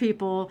change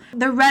people.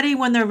 They're ready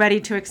when they're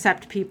ready to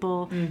accept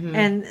people. Mm-hmm.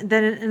 And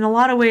then in a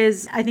lot of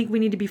ways, I think we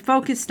need to be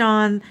focused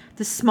on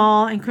the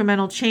small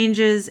incremental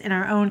changes in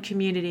our own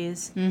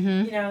communities.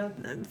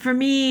 Mm-hmm. For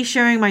me,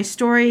 sharing my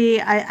story,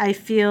 I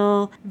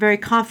feel very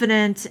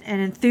confident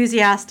and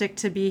enthusiastic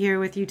to be here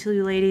with you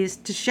two ladies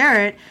to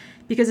share it.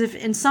 Because if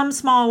in some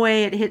small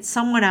way it hits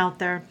someone out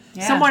there,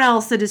 someone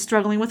else that is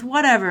struggling with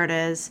whatever it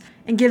is,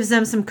 and gives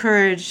them some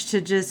courage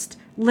to just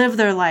live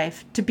their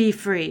life, to be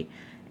free.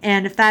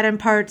 And if that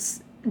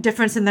imparts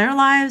difference in their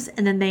lives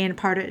and then they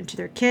impart it into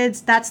their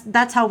kids,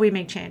 that's how we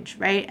make change,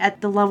 right?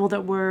 At the level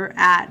that we're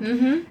at.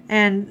 Mm-hmm.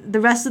 And the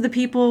rest of the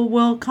people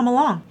will come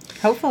along.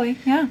 Hopefully,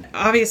 yeah.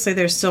 Obviously,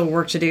 there's still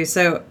work to do.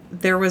 So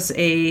there was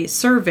a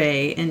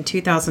survey in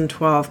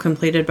 2012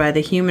 completed by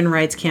the Human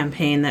Rights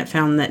Campaign that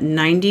found that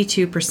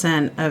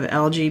 92% of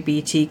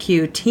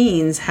LGBTQ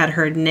teens had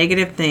heard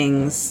negative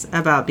things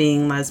about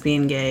being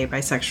lesbian, gay,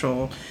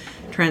 bisexual,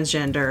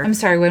 transgender. I'm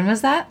sorry, when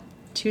was that?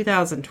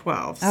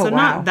 2012. Oh, so wow.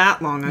 Not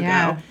that long ago.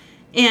 Yeah.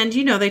 And,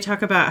 they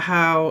talk about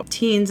how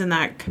teens in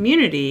that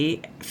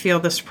community feel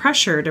this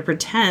pressure to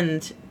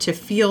pretend to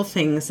feel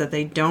things that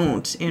they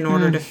don't in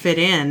order to fit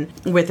in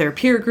with their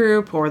peer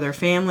group or their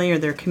family or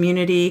their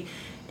community.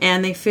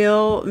 And they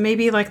feel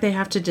maybe like they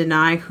have to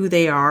deny who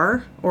they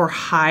are or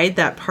hide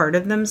that part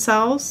of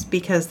themselves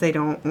because they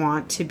don't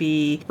want to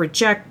be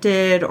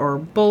rejected or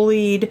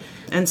bullied.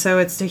 And so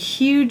it's a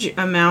huge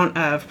amount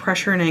of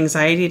pressure and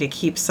anxiety to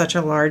keep such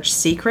a large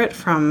secret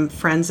from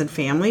friends and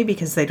family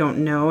because they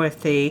don't know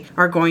if they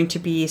are going to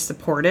be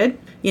supported.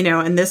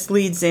 And this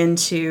leads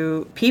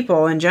into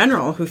people in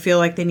general who feel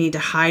like they need to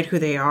hide who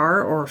they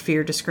are or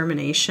fear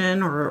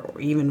discrimination or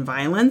even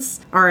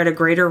violence are at a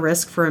greater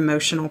risk for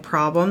emotional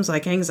problems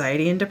like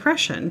anxiety and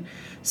depression.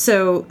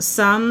 So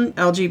some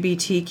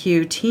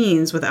LGBTQ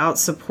teens without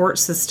support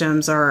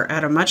systems are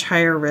at a much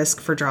higher risk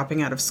for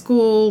dropping out of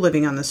school,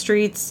 living on the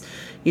streets,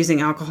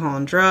 using alcohol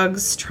and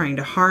drugs, trying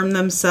to harm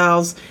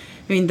themselves.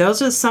 I mean,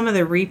 those are some of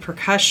the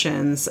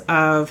repercussions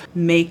of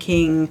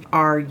making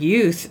our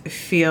youth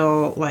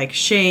feel like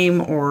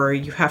shame or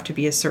you have to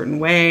be a certain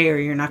way or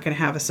you're not going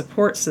to have a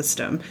support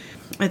system.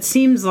 It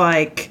seems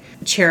like,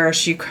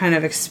 Cherish, you kind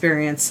of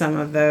experienced some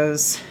of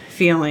those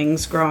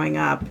feelings growing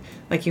up,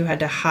 like you had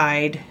to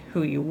hide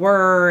who you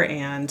were.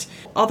 And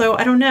although,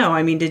 I don't know,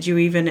 I mean, did you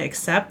even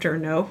accept or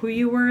know who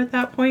you were at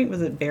that point?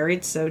 Was it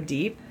buried so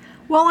deep?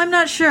 Well, I'm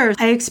not sure.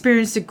 I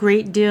experienced a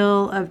great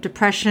deal of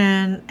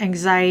depression,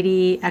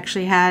 anxiety,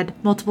 actually had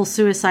multiple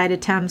suicide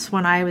attempts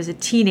when I was a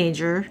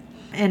teenager.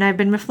 And I've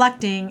been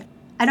reflecting,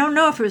 I don't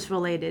know if it was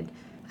related.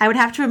 I would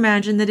have to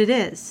imagine that it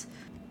is.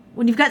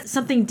 When you've got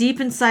something deep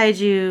inside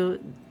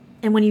you,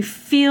 and when you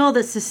feel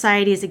that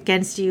society is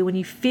against you, when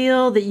you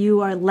feel that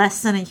you are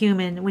less than a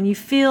human, when you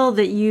feel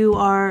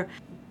that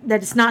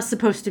that it's not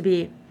supposed to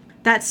be,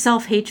 that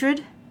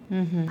self-hatred,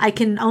 I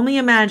can only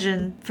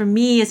imagine, for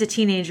me as a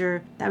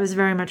teenager, that was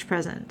very much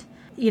present.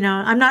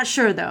 I'm not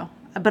sure, though.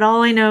 But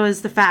all I know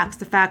is the facts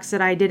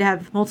that I did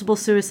have multiple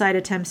suicide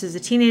attempts as a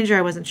teenager.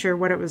 I wasn't sure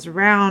what it was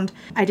around.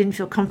 I didn't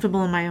feel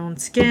comfortable in my own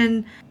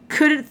skin.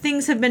 Could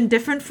things have been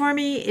different for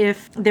me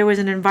if there was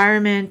an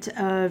environment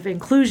of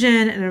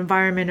inclusion, an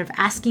environment of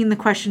asking the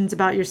questions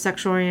about your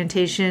sexual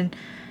orientation?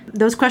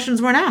 Those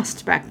questions weren't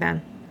asked back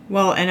then.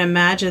 Well, and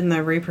imagine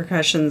the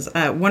repercussions.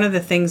 One of the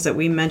things that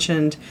we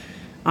mentioned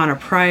on a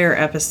prior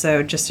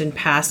episode, just in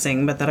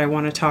passing, but that I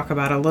want to talk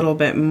about a little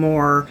bit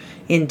more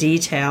in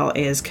detail,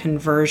 is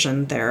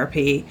conversion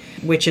therapy,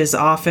 which is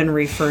often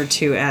referred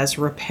to as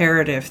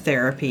reparative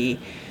therapy.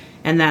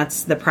 And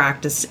that's the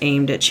practice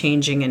aimed at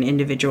changing an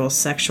individual's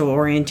sexual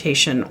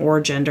orientation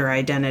or gender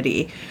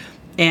identity.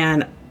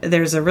 And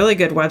there's a really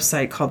good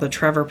website called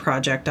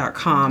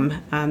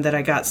thetrevorproject.com that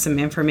I got some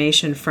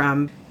information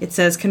from. It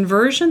says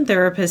conversion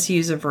therapists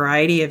use a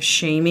variety of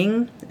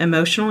shaming,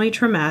 emotionally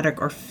traumatic,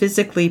 or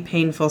physically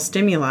painful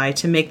stimuli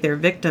to make their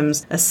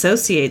victims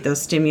associate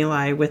those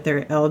stimuli with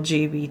their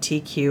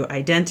LGBTQ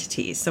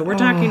identities. So we're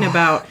talking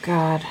about...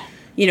 God.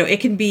 You know, it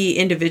can be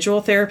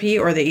individual therapy,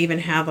 or they even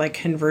have like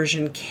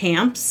conversion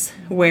camps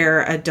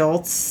where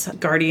adults,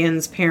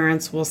 guardians,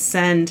 parents will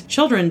send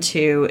children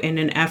to in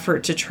an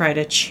effort to try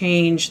to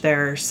change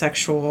their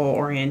sexual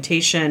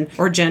orientation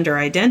or gender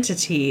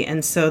identity.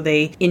 And so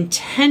they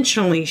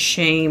intentionally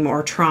shame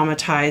or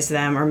traumatize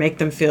them or make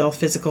them feel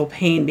physical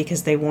pain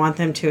because they want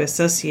them to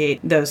associate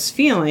those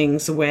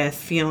feelings with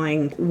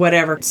feeling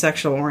whatever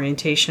sexual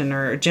orientation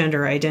or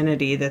gender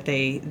identity that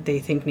they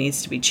think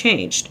needs to be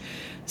changed.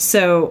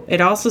 So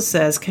it also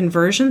says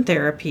conversion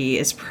therapy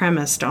is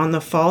premised on the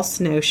false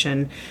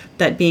notion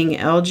that being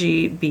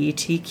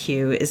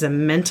LGBTQ is a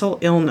mental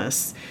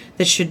illness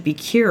that should be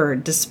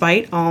cured,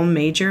 despite all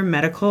major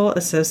medical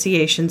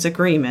associations'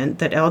 agreement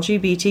that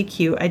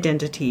LGBTQ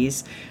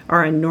identities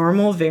are a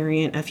normal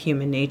variant of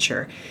human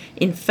nature.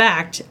 In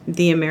fact,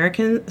 the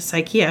American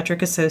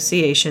Psychiatric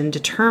Association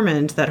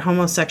determined that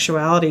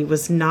homosexuality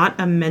was not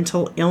a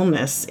mental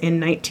illness in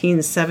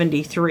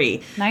 1973.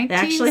 1973. They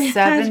actually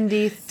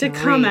had to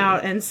come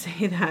out and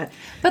say that.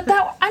 But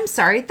that, I'm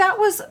sorry, that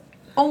was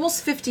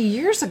almost 50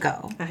 years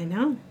ago. I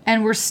know.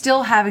 And we're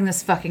still having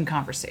this fucking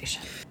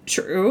conversation.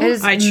 True. It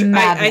is I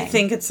maddening.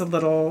 think it's a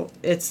little,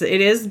 it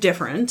is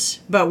different,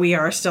 but we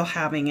are still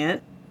having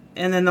it.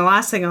 And then the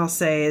last thing I'll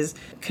say is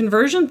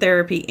conversion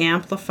therapy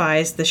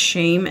amplifies the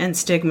shame and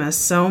stigma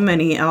so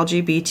many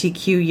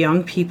LGBTQ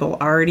young people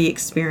already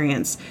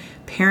experience.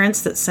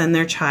 Parents that send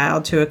their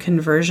child to a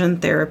conversion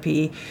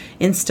therapy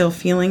instill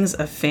feelings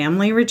of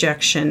family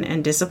rejection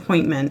and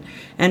disappointment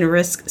and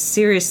risk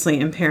seriously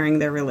impairing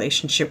their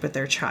relationship with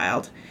their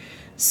child.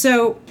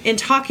 So, in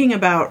talking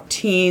about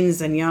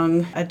teens and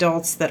young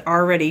adults that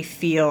already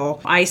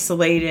feel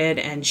isolated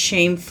and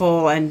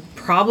shameful and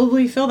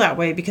probably feel that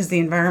way because of the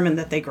environment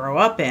that they grow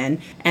up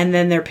in, and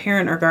then their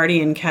parent or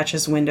guardian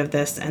catches wind of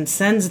this and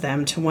sends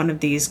them to one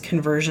of these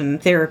conversion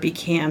therapy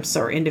camps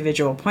or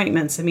individual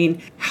appointments, I mean,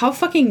 how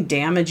fucking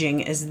damaging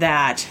is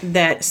that?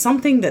 That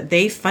something that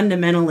they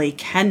fundamentally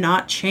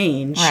cannot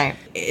change, right,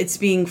 it's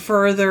being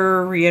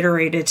further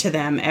reiterated to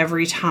them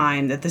every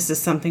time that this is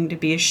something to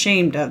be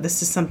ashamed of.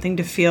 This is something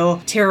to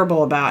feel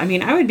terrible about. I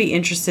mean, I would be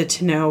interested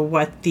to know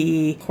what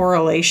the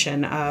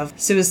correlation of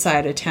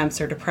suicide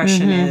attempts or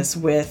depression is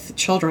with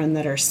children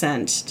that are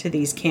sent to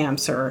these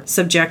camps or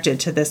subjected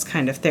to this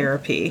kind of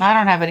therapy. I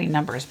don't have any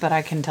numbers, but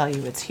I can tell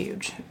you it's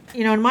huge.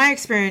 You know, in my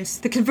experience,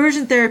 the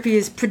conversion therapy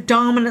is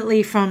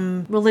predominantly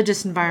from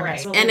religious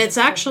environments. Right. And it's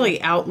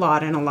actually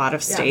outlawed in a lot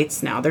of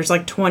states now. There's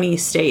like 20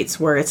 states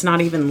where it's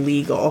not even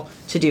legal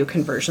to do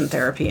conversion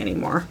therapy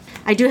anymore.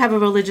 I do have a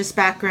religious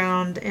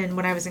background, and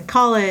when I was in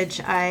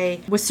college,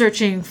 I was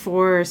searching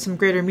for some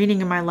greater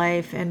meaning in my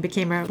life and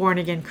became a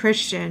born-again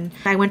Christian.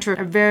 I went to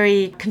a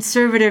very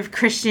conservative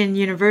Christian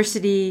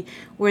university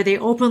where they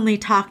openly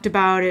talked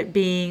about it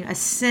being a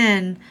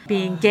sin,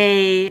 being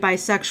gay,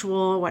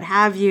 bisexual, what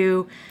have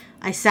you.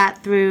 I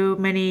sat through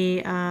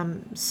many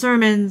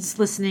sermons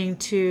listening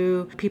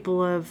to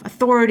people of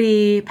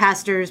authority,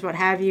 pastors, what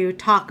have you,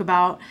 talk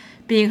about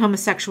being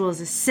homosexual is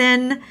a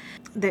sin,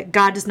 that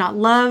God does not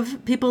love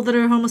people that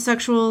are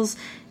homosexuals.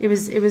 It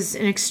was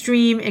an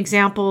extreme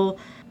example.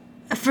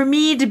 For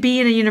me to be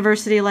in a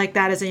university like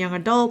that as a young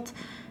adult,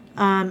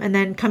 and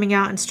then coming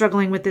out and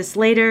struggling with this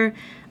later,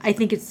 I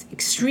think it's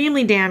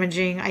extremely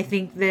damaging. I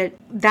think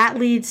that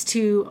leads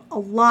to a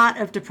lot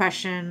of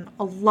depression,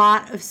 a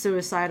lot of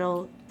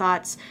suicidal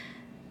thoughts.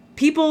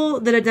 People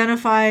that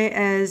identify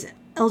as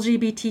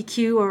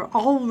LGBTQ are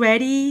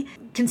already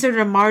considered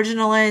a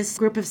marginalized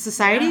group of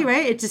society,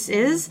 right? It just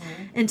is.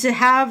 And to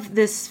have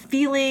this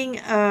feeling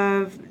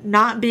of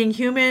not being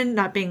human,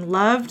 not being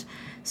loved.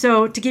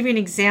 So to give you an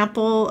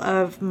example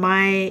of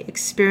my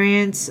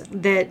experience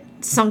that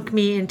sunk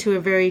me into a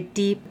very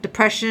deep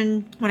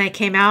depression when I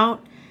came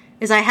out,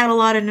 is I had a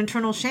lot of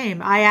internal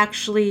shame. I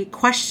actually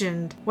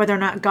questioned whether or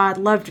not God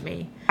loved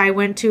me. I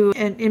went to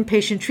an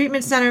inpatient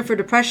treatment center for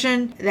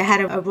depression that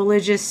had a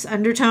religious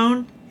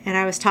undertone. And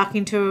I was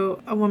talking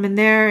to a woman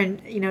there,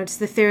 and, you know, it's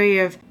the theory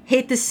of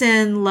hate the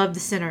sin, love the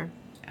sinner.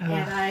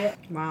 And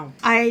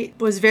I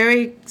was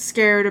very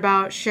scared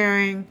about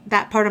sharing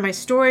that part of my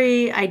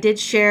story. I did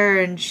share,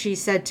 and she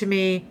said to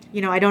me,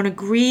 you know, I don't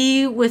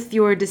agree with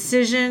your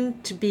decision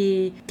to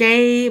be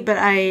gay, but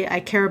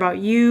I care about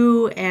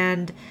you.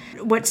 And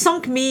what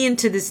sunk me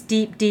into this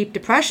deep, deep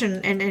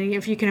depression, and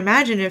if you can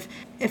imagine,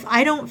 if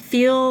I don't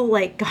feel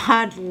like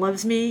God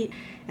loves me,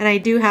 and I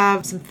do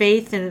have some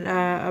faith in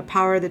a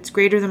power that's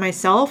greater than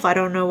myself. I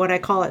don't know what I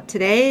call it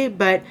today,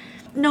 but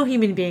no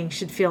human being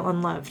should feel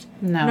unloved,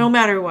 no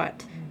matter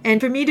what.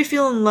 And for me to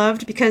feel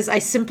unloved because I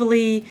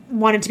simply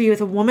wanted to be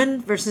with a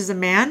woman versus a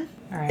man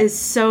is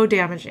so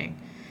damaging.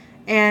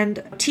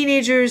 And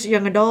teenagers,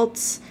 young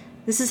adults,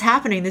 this is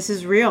happening. This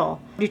is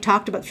real. You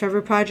talked about the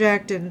Trevor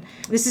Project, and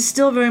this is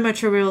still very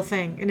much a real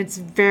thing, and it's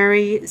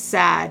very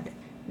sad.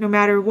 No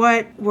matter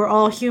what, we're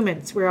all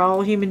humans. We're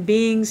all human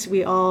beings.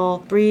 We all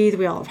breathe.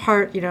 We all have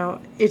heart.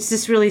 It's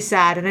just really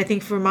sad. And I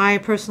think for my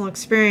personal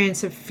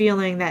experience of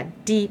feeling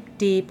that deep,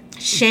 deep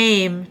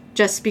shame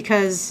just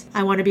because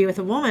I want to be with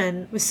a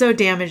woman was so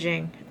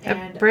damaging.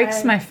 It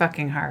breaks my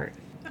fucking heart.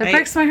 It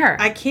breaks my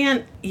heart. I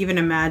can't even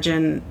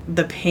imagine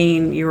the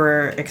pain you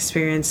were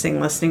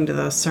experiencing listening to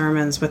those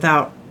sermons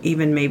without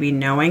even maybe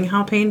knowing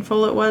how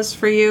painful it was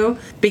for you,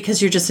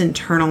 because you're just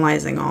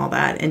internalizing all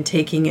that and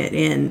taking it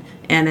in,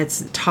 and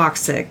it's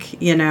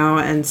toxic,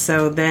 and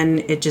so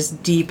then it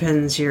just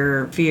deepens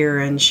your fear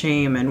and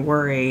shame and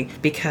worry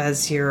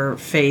because your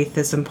faith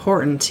is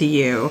important to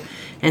you.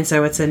 And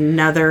so it's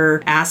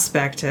another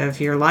aspect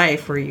of your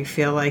life where you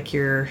feel like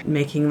you're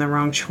making the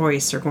wrong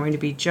choice or going to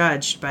be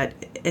judged, but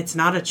it's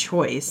not a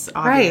choice,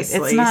 obviously.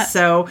 Right, it's not.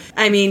 So,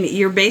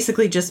 you're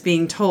basically just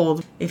being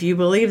told, if you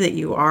believe that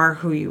you are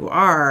who you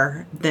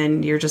are,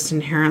 then you're just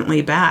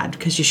inherently bad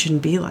because you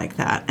shouldn't be like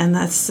that. And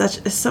it's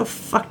so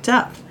fucked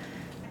up.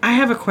 I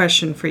have a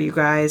question for you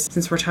guys,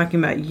 since we're talking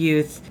about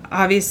youth.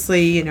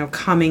 Obviously,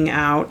 coming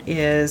out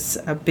is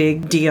a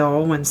big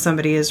deal when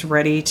somebody is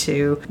ready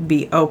to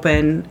be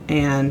open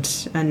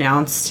and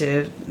announce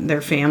to their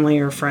family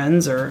or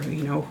friends or,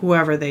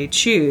 whoever they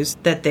choose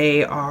that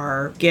they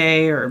are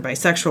gay or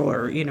bisexual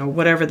or,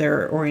 whatever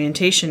their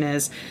orientation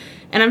is.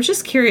 And I'm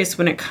just curious,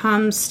 when it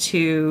comes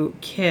to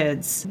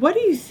kids, what do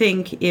you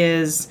think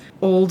is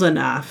old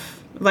enough?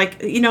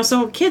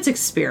 So kids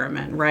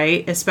experiment,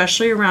 right?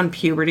 Especially around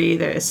puberty.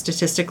 It's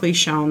statistically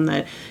shown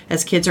that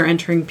as kids are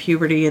entering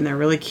puberty and they're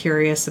really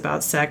curious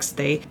about sex,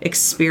 they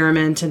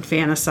experiment and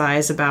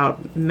fantasize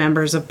about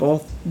members of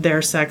both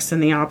their sex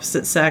and the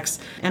opposite sex.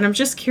 And I'm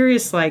just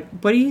curious,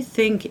 what do you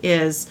think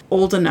is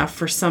old enough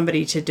for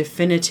somebody to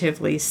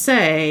definitively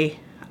say,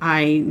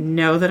 I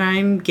know that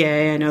I'm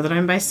gay, I know that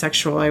I'm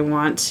bisexual, I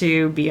want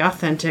to be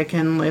authentic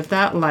and live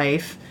that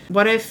life?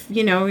 What if,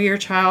 your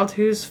child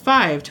who's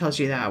 5 tells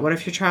you that? What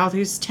if your child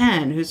who's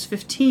 10, who's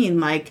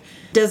 15?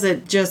 Does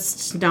it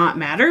just not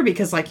matter?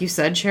 Because like you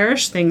said,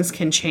 Cherish, things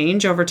can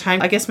change over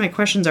time. I guess my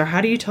questions are,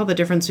 how do you tell the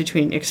difference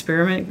between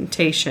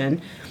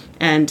experimentation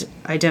and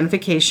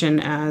identification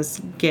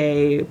as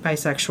gay,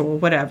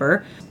 bisexual,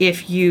 whatever,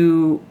 if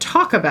you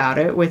talk about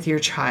it with your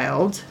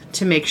child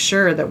to make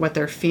sure that what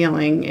they're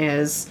feeling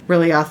is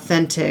really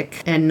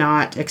authentic and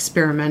not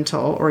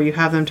experimental, or you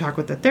have them talk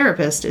with the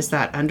therapist, is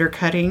that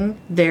undercutting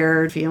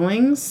their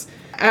feelings?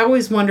 I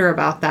always wonder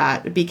about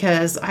that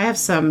because I have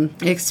some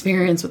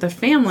experience with a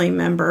family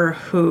member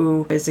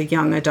who is a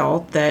young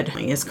adult that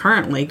is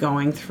currently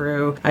going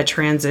through a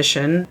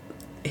transition.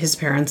 His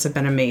parents have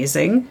been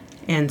amazing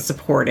and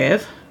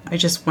supportive. I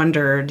just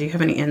wonder, do you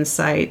have any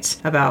insight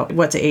about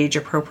what's age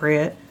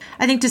appropriate?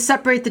 I think to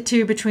separate the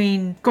two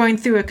between going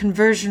through a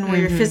conversion where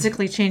you're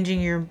physically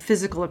changing your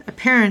physical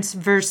appearance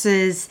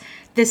versus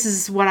this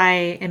is what I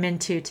am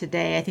into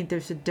today, I think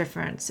there's a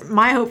difference.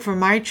 My hope for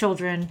my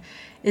children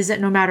is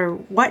that no matter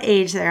what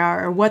age they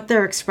are or what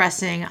they're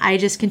expressing, I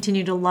just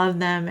continue to love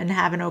them and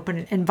have an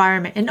open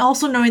environment. And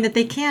also knowing that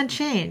they can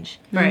change.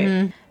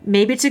 Right.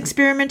 Maybe it's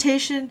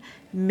experimentation.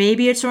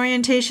 Maybe it's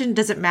orientation.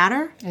 Does it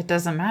matter? It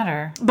doesn't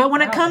matter. But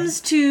when it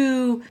comes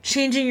to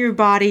changing your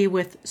body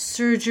with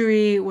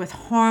surgery, with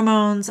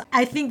hormones,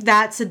 I think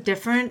that's a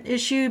different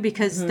issue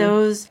because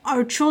those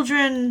are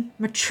children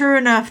mature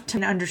enough to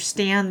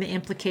understand the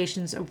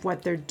implications of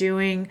what they're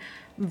doing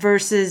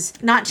versus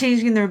not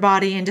changing their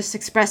body and just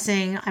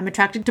expressing, I'm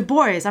attracted to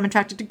boys, I'm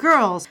attracted to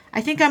girls,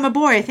 I think I'm a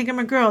boy, I think I'm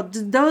a girl.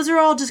 Those are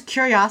all just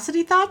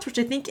curiosity thoughts, which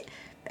I think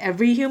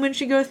every human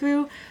should go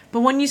through.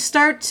 But when you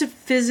start to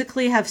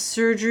physically have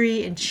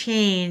surgery and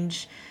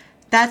change,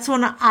 that's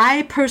when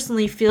I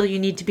personally feel you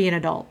need to be an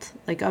adult,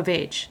 of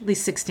age, at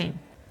least 16.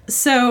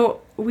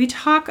 So we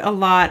talk a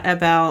lot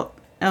about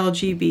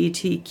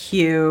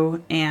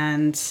LGBTQ,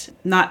 and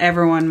not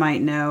everyone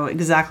might know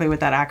exactly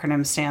what that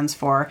acronym stands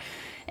for.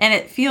 And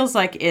it feels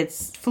like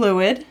it's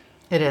fluid.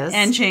 It is.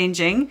 And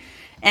changing.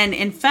 And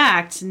in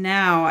fact,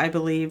 now I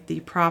believe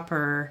the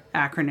proper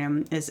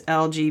acronym is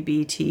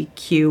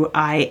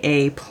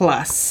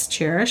LGBTQIA+.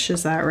 Cherish,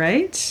 is that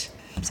right?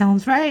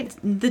 Sounds right.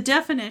 The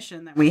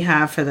definition that we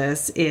have for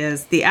this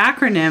is the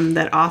acronym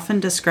that often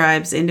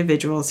describes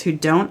individuals who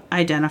don't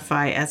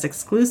identify as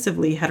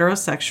exclusively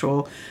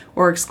heterosexual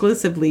or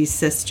exclusively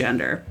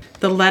cisgender.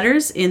 The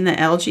letters in the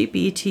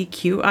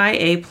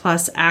LGBTQIA+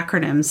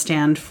 acronym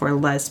stand for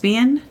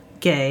lesbian,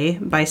 gay,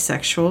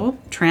 bisexual,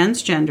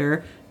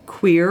 transgender,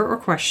 queer or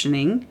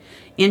questioning,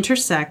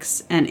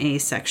 intersex, and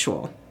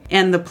asexual.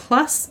 And the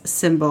plus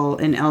symbol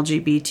in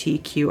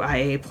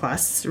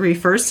LGBTQIA+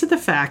 refers to the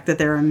fact that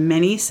there are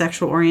many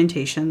sexual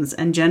orientations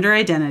and gender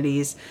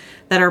identities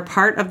that are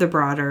part of the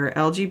broader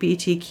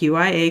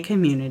LGBTQIA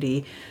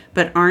community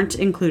but aren't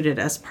included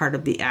as part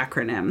of the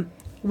acronym.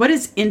 What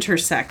does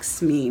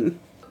intersex mean?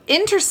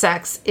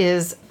 intersex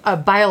is a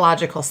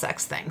biological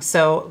sex thing.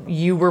 So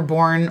you were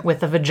born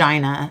with a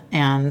vagina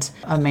and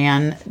a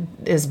man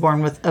is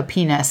born with a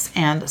penis.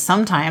 And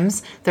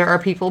sometimes there are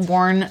people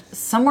born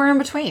somewhere in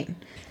between.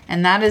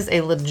 And that is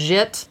a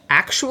legit,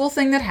 actual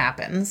thing that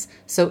happens.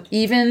 So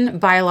even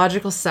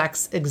biological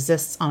sex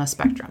exists on a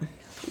spectrum.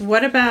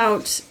 What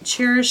about,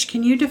 Cherish,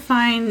 can you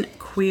define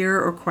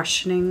queer or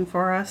questioning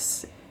for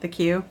us, the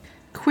Q?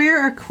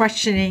 Queer or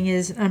questioning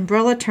is an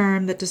umbrella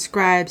term that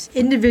describes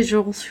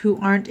individuals who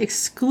aren't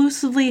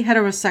exclusively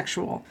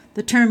heterosexual.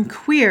 The term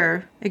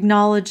queer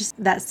acknowledges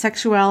that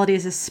sexuality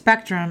is a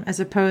spectrum as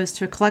opposed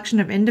to a collection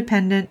of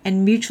independent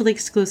and mutually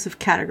exclusive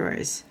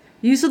categories.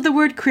 Use of the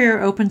word queer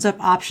opens up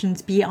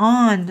options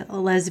beyond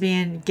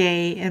lesbian,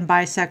 gay, and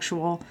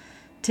bisexual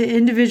to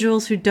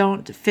individuals who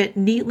don't fit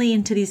neatly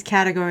into these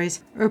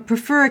categories or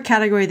prefer a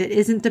category that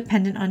isn't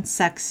dependent on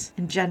sex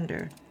and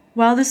gender.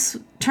 While this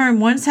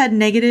term once had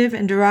negative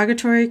and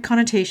derogatory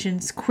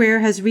connotations, queer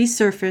has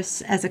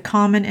resurfaced as a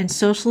common and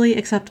socially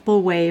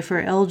acceptable way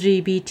for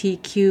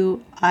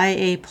LGBTQIA+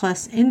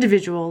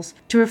 individuals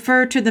to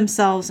refer to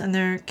themselves and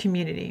their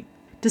community.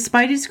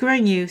 Despite its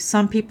growing use,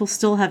 some people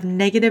still have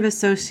negative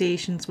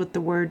associations with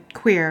the word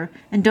queer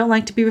and don't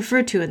like to be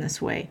referred to in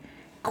this way.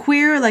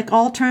 Queer, like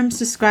all terms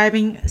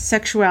describing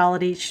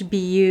sexuality, should be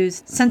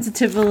used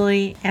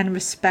sensitively and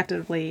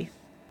respectfully.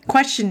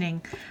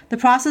 Questioning, the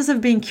process of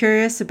being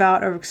curious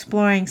about or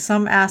exploring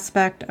some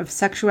aspect of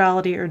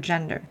sexuality or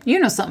gender. You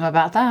know something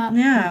about that.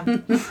 Yeah.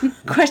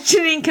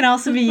 Questioning can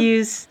also be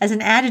used as an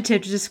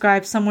adjective to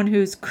describe someone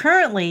who's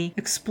currently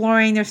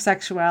exploring their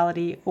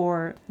sexuality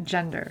or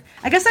gender.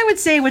 I guess I would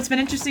say what's been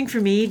interesting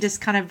for me, just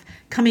kind of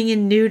coming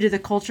in new to the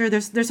culture,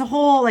 there's a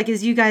whole, like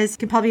as you guys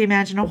can probably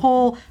imagine, a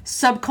whole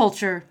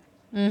subculture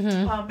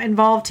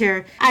involved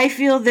here. I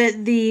feel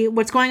that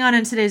what's going on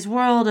in today's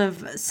world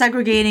of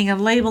segregating and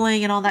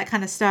labeling and all that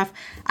kind of stuff,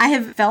 I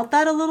have felt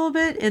that a little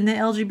bit in the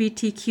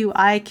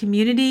LGBTQI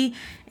community.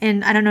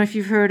 And I don't know if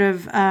you've heard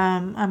of,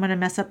 I'm going to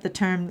mess up the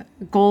term,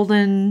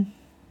 golden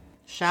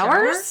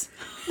Showers?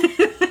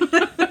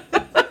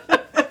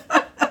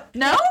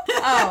 No?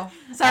 Oh,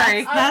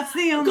 sorry. That's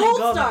the only Gold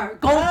Star.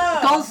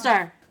 Gold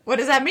Star. What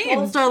does that mean?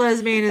 Gold Star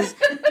lesbian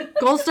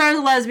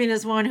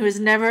is one who has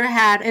never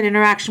had an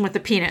interaction with a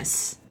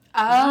penis.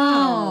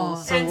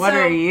 Oh. So what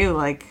are you,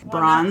 like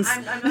bronze?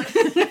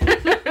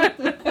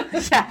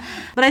 Yeah.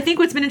 But I think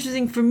what's been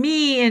interesting for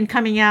me in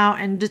coming out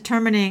and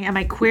determining, am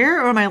I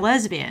queer or am I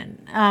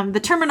lesbian? The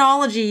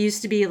terminology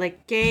used to be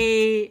like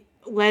gay,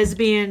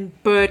 lesbian,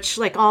 butch,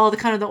 like all the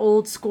kind of the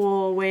old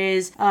school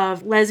ways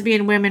of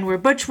lesbian women were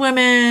butch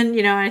women,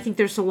 you know, and I think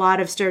there's a lot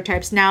of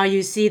stereotypes. Now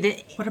you see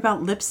that. What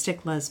about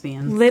lipstick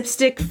lesbians?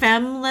 Lipstick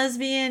femme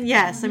lesbian?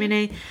 Yes. Mm-hmm. I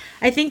mean,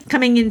 I think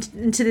coming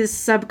into this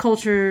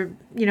subculture,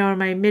 you know, in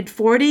my mid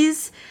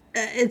 40s,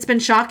 it's been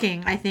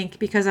shocking, I think,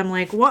 because I'm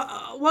like,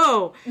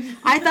 whoa,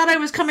 I thought I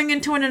was coming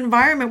into an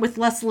environment with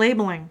less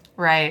labeling.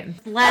 Right.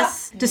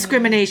 Less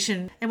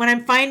discrimination. And what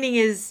I'm finding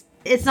is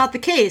it's not the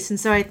case. And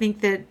so I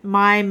think that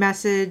my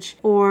message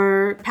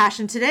or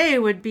passion today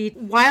would be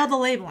why the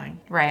labeling.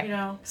 Right. You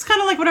know? It's kind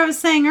of like what I was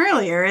saying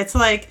earlier. It's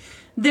like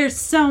there's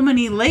so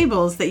many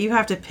labels that you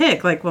have to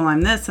pick. Like, well,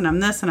 I'm this and I'm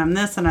this and I'm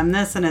this and I'm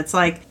this. And it's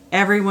like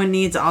everyone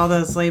needs all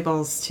those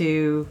labels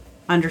to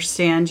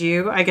understand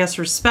you, I guess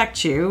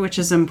respect you, which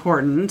is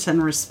important,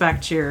 and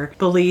respect your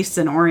beliefs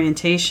and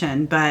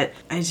orientation. But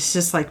it's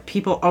just like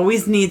people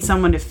always need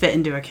someone to fit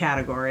into a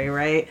category,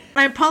 right?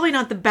 I'm probably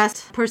not the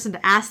best person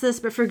to ask this,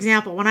 but for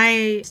example, when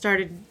I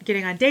started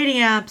getting on dating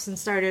apps and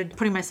started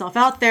putting myself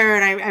out there,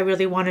 and I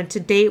really wanted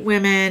to date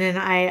women, and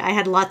I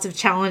had lots of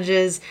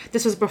challenges.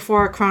 This was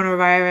before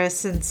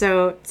coronavirus, and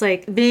so it's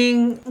like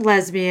being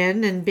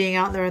lesbian and being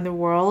out there in the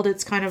world,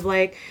 it's kind of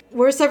like,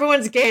 where's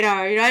everyone's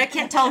gaydar? You know, I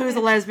can't tell who's a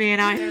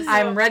lesbian out here. So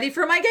I'm ready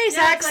for my gay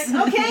sex. It's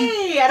like,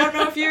 okay, I don't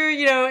know if you're,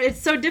 you know,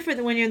 it's so different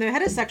than when you're in the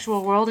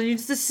heterosexual world and you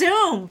just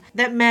assume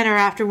that men are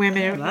after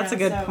women. Well, that's a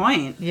good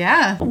point.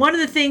 Yeah. One of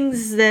the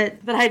things that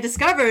I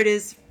discovered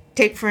is,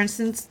 take for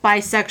instance,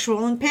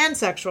 bisexual and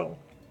pansexual.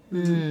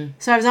 Mm.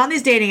 So I was on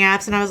these dating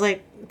apps and I was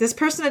like, this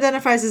person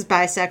identifies as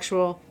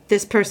bisexual.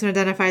 This person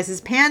identifies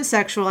as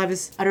pansexual. I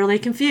was utterly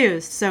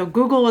confused. So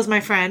Google was my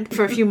friend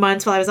for a few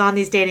months while I was on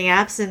these dating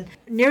apps. And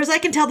near as I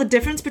can tell, the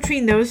difference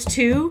between those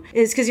two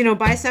is because, you know,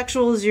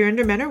 bisexual is you're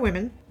into men or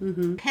women.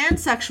 Mm-hmm.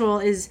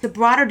 Pansexual is the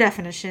broader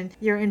definition.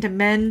 You're into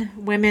men,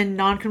 women,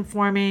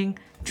 non-conforming,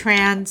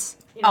 trans.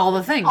 You know, all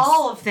the things.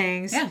 All of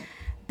things. Yeah.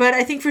 But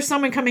I think for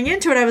someone coming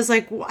into it, I was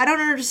like, I don't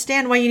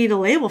understand why you need a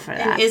label for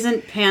that. And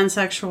isn't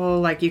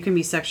pansexual, like you can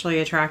be sexually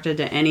attracted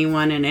to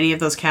anyone in any of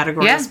those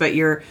categories, but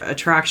your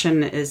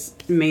attraction is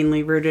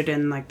mainly rooted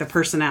in like the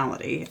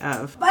personality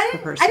of the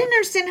person? I didn't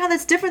understand how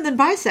that's different than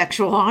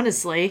bisexual,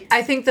 honestly.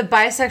 I think the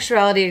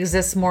bisexuality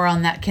exists more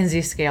on that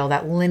Kinsey scale,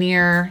 that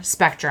linear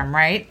spectrum,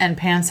 right? And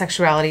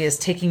pansexuality is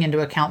taking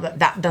into account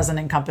that doesn't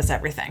encompass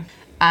everything.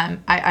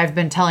 I've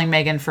been telling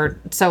Megan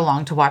for so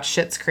long to watch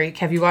Schitt's Creek.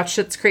 Have you watched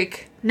Schitt's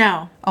Creek?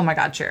 No. Oh my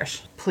God,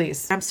 Cherish,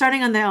 please. I'm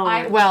starting on the L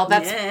word. Well,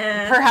 that's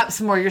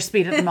perhaps more your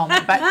speed at the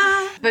moment, but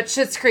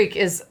Schitt's Creek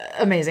is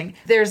amazing.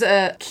 There's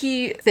a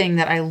key thing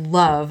that I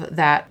love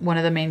that one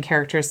of the main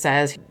characters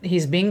says.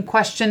 He's being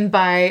questioned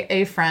by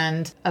a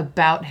friend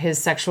about his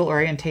sexual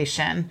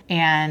orientation,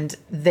 and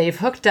they've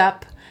hooked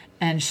up,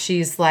 and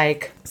she's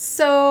like,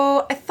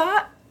 so I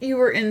thought you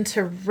were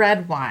into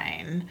red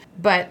wine,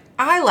 but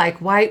I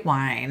like white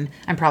wine.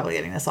 I'm probably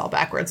getting this all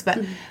backwards, but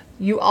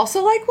you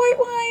also like white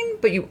wine,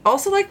 but you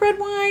also like red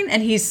wine.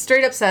 And he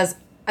straight up says,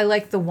 I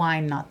like the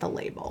wine, not the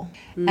label.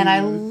 And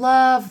I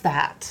love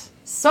that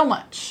so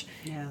much.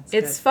 Yeah,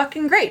 it's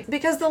fucking great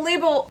because the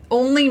label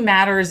only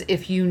matters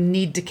if you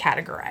need to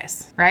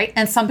categorize, right?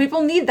 And some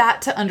people need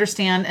that to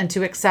understand and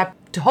to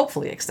accept, to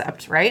hopefully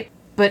accept, right?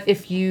 But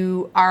if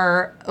you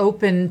are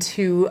open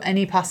to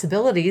any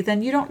possibility,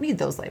 then you don't need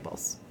those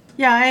labels.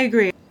 Yeah, I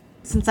agree.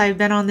 Since I've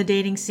been on the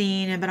dating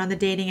scene, I've been on the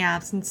dating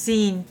apps and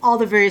seen all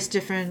the various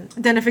different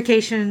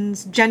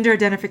identifications, gender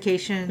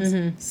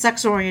identifications,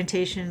 sex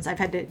orientations. I've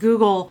had to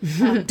Google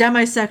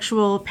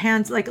demisexual,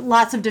 pans, like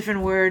lots of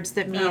different words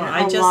that mean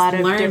I just lot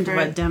of learned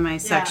different, what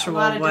demisexual a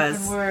lot of was.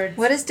 different words.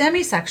 What is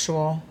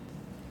demisexual?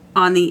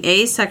 On the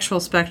asexual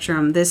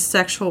spectrum, this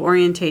sexual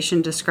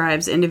orientation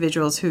describes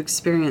individuals who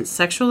experience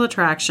sexual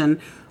attraction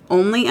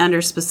only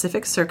under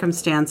specific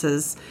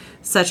circumstances,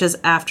 such as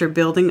after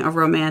building a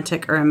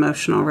romantic or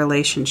emotional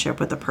relationship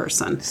with a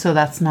person. So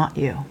that's not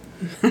you.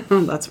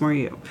 That's more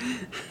you.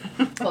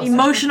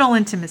 Emotional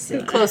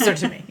intimacy. Closer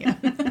to me.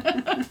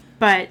 Yeah.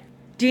 But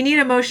do you need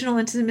emotional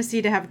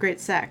intimacy to have great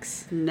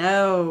sex?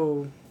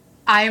 No.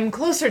 I am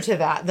closer to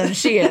that than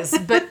she is,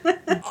 but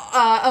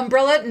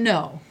umbrella,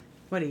 no.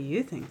 What do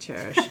you think,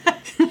 Cherish?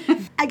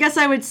 I guess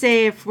I would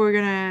say if we're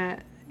gonna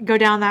go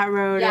down that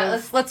road. Yeah,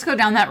 let's go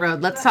down that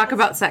road. Let's talk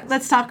about sex.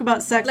 Let's talk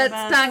about sex. Let's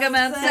talk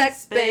about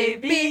sex,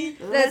 baby.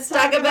 Let's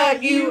talk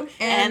about you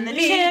and the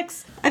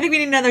chicks. I think we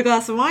need another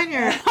glass of wine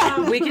here.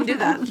 We can do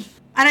that.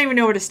 I don't even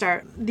know where to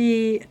start.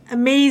 The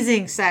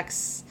amazing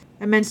sex,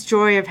 immense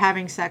joy of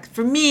having sex,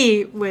 for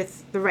me,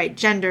 with the right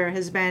gender,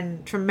 has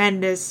been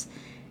tremendous.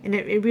 And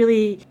it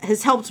really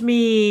has helped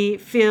me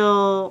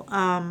feel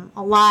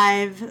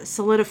alive,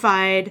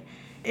 solidified.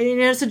 And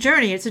it's a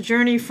journey. It's a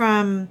journey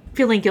from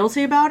feeling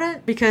guilty about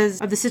it because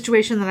of the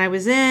situation that I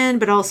was in,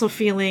 but also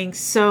feeling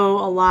so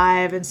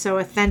alive and so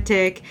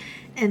authentic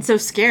and so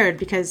scared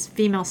because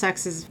female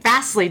sex is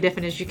vastly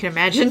different, as you can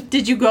imagine.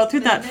 Did you go through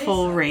that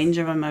full range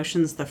of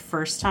emotions the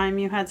first time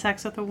you had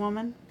sex with a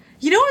woman?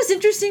 You know what's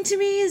interesting to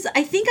me is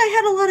I think I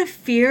had a lot of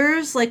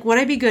fears, like, would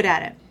I be good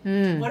at it?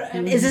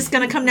 Is this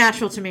going to come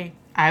natural to me?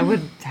 I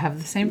would have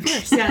the same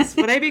fears. Yes.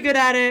 Would I be good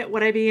at it?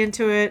 Would I be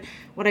into it?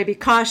 Would I be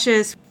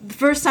cautious? The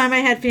first time I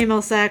had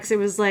female sex, it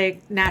was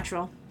like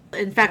natural.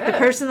 In fact, the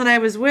person that I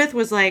was with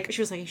was like,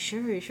 she was like, you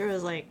sure? I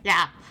was like,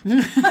 yeah. You're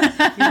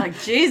like,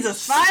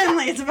 Jesus,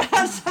 finally, it's about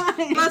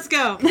time. Let's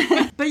go.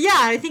 But yeah,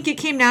 I think it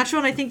came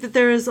natural, and I think that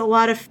there was a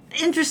lot of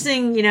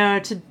interesting,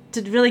 to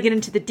really get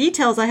into the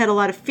details, I had a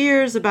lot of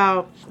fears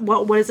about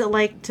what is it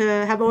like to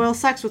have oral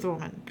sex with a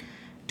woman?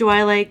 Do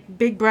I like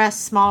big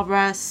breasts, small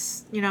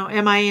breasts? What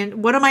am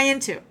I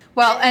into?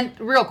 Well, and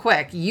real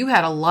quick, you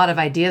had a lot of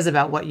ideas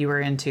about what you were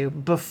into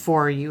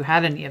before you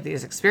had any of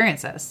these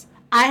experiences.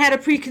 I had a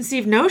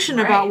preconceived notion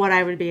Right. about what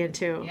I would be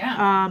into.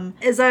 Yeah.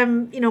 As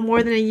I'm,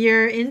 more than a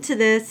year into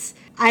this,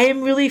 I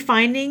am really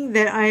finding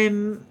that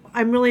I'm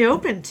really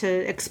open to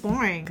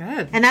exploring.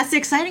 Good. And that's the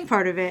exciting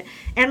part of it.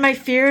 And my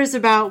fears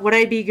about would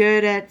I be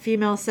good at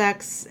female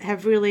sex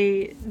have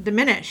really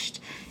diminished.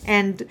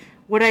 And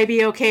would I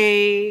be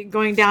okay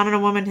going down on a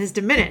woman has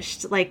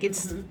diminished. Like,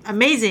 it's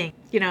amazing,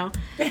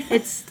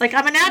 It's like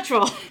I'm a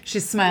natural.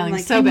 She's smiling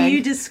Like, so can big.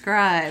 you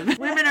describe?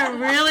 Women are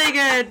really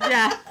good.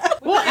 Yeah.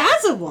 Well,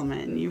 as a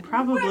woman, you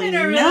probably Women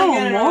are really know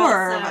good at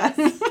more. oral About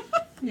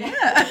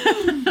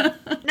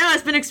No,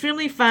 it's been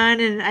extremely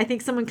fun, and I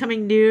think someone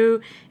coming new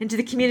into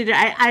the community,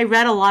 I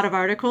read a lot of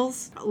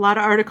articles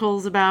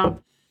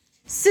about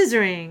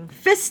scissoring,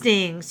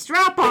 fisting,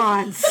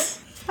 strap-ons.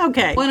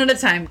 Okay. One at a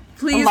time,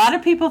 please. A lot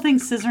of people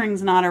think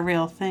scissoring's not a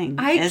real thing.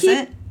 Is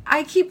it?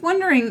 I keep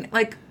wondering,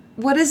 like,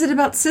 what is it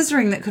about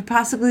scissoring that could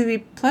possibly be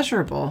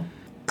pleasurable?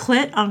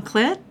 Clit on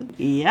clit?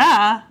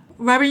 Yeah.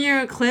 Rubbing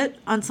your clit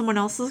on someone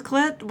else's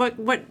clit?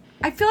 What?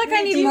 I feel like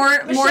I need do you-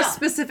 more Michelle,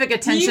 specific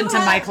attention to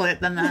my clit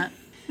than that.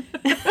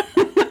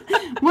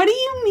 What do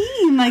you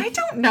mean? Like, I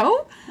don't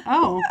know.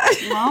 oh,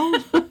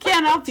 well,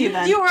 can't help you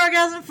then. Do you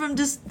orgasm from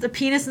just the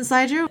penis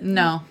inside you?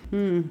 No,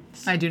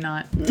 I do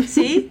not.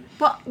 See?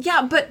 Well,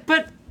 yeah, but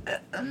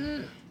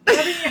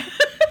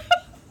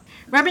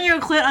Rubbing your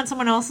clit on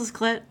someone else's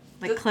clit?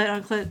 Like clit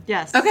on clit?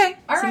 Yes. okay,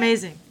 all It's right.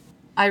 amazing.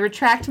 I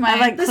retract my. I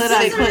like The clit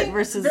on scissoring- clit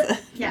versus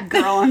Yeah.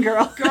 girl on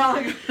girl.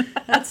 Girl.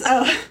 That's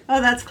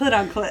that's clit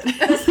on clit.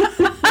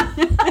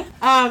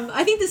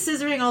 I think the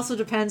scissoring also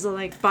depends on,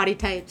 like, body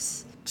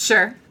types.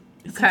 Sure.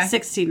 Okay.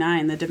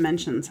 69. The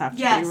dimensions have to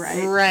Yes. be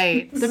right.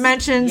 Right.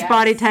 Dimensions, Yes.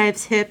 body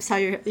types, hips, how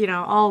you're,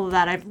 all of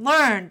that I've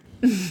learned.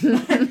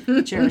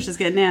 Cherish is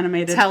getting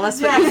animated. Tell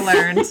us what you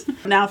learned.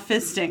 Now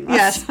fisting.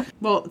 Yes.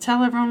 Well,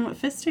 tell everyone what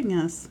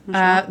fisting is.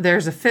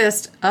 There's a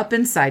fist up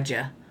inside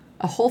you.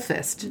 A whole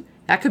fist.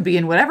 That could be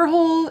in whatever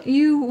hole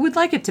you would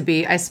like it to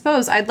be. I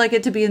suppose I'd like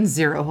it to be in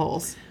 0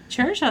 holes.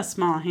 Cherish has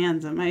small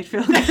hands. It might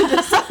feel good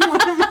to someone.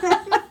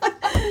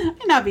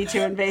 Might not be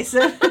too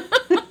invasive.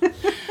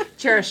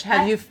 Cherish,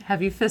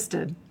 have you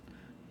fisted?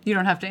 You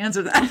don't have to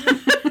answer that.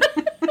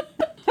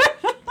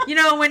 You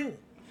know, when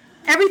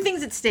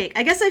everything's at stake,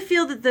 I guess I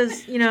feel that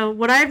there's, you know,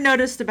 what I've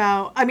noticed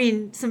about, I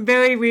mean, some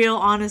very real,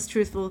 honest,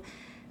 truthful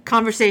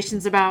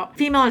conversations about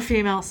female and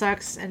female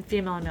sex and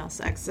female and male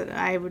sex that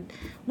I would,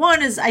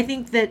 one is, I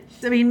think that,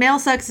 I mean, male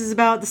sex is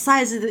about the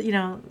size of the, you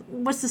know,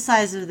 what's the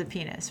size of the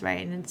penis,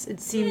 right? And it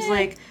seems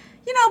like,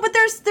 you know, but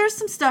there's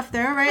some stuff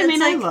there, right? I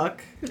mean, it's I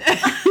look.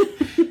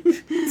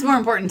 It's more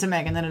important to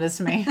Megan than it is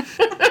to me.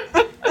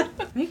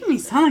 Making me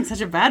sound like such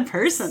a bad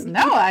person.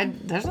 No,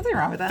 there's nothing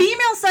wrong with that.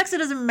 female sex, it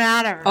doesn't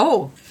matter.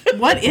 Oh,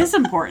 What is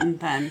important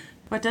then?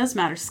 What does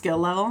matter? Skill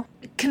level?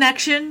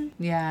 Connection,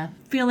 yeah.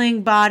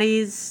 feeling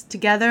bodies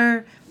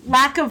together,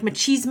 lack of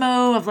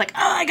machismo of like, oh,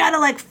 I gotta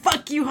like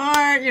fuck you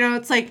hard, you know,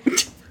 it's like,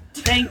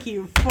 Thank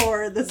you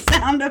for the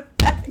sound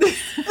effects.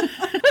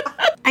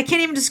 I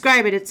can't even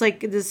describe it. It's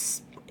like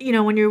this, you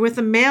know, when you're with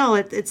a male,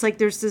 it's like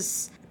there's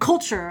this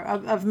culture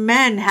of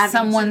men having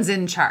Someone's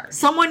in charge.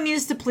 someone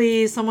needs to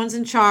please, someone's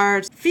in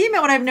charge.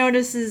 Female, what I've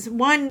noticed is,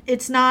 one,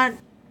 it's not,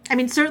 I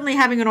mean, certainly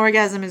having an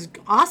orgasm is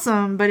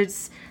awesome, but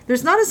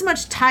there's not as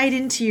much tied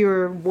into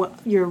your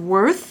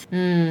worth.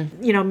 You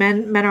know,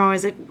 men are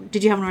always like,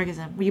 did you have an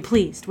orgasm? Were you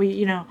pleased? Were you,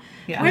 you know,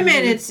 Yeah. women,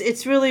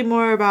 it's really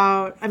more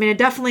about, I mean, I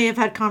definitely have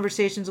had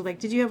conversations with like,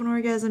 did you have an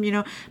orgasm? You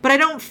know, but I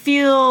don't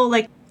feel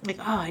like,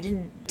 oh, I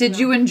didn't. Did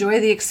you enjoy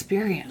the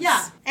experience?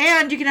 Yeah.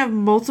 And you can have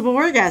multiple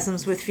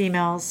orgasms with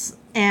females,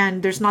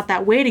 and there's not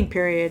that waiting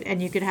period,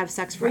 and you could have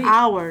sex for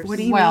hours. What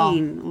do you Well-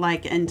 mean?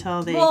 Like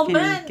until they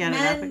can get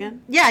it up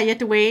again? Yeah, you have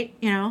to wait,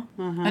 you know.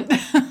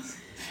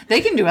 They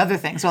can do other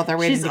things while they're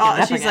waiting to get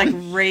it up She's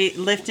again. like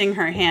lifting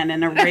her hand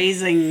in a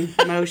raising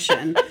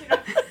motion.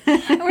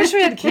 I wish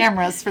we had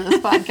cameras for this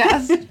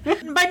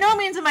podcast. By no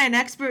means am I an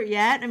expert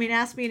yet. I mean,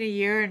 ask me in a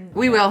year and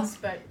We will.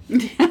 But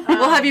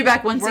We'll have you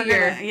back once a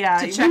year. Yeah,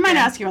 to we check might in.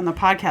 ask you on the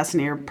podcast in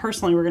a year.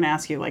 Personally, we're going to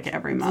ask you like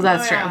every month.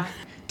 That's Oh, yeah. true.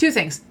 2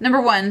 things.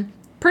 Number 1,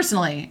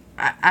 personally,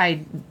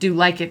 I do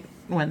like it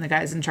when the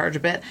guy's in charge a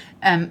bit.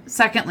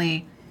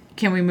 Secondly,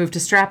 can we move to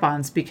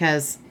strap-ons?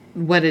 Because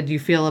what did you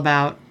feel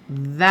about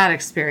that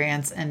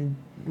experience? And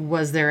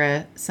was there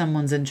a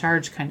someone's in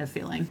charge kind of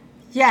feeling?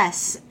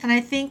 yes, and I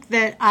think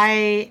that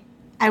I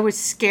was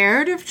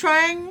scared of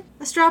trying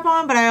a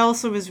strap-on, but I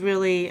also was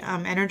really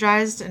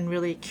energized and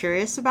really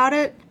curious about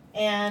it.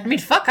 And I mean,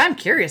 fuck, I'm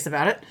curious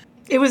about it.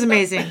 it was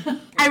amazing.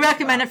 I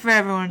recommend it for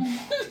everyone.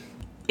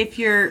 If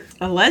you're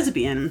a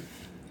lesbian,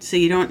 so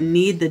you don't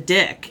need the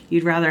dick,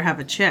 you'd rather have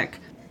a chick.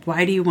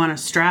 Why do you want a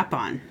strap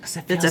on? 'Cause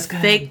it It's feels a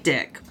good. fake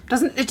dick.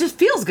 Doesn't it just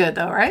feels good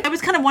though, right? I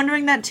was kind of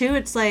wondering that too.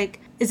 It's like,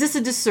 is this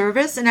a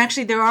disservice? And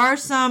actually, there are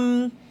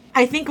some.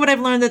 I think what I've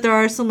learned that there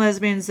are some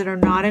lesbians that are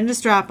not into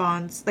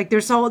strap-ons. Like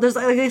there's like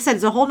I said,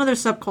 it's a whole other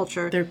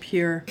subculture They're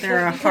pure.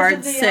 They're a Because hard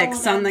of the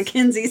 6 on the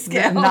Kinsey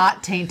They're scale.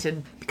 not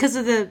tainted. because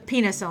of the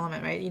penis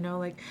element, right? You know,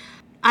 like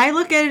I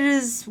look at it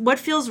as what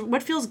feels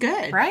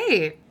good.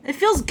 Right. It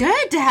feels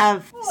good to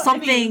have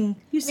something.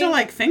 You still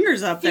like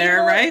fingers up there,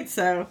 Feel- right?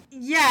 So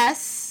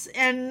Yes,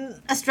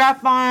 and a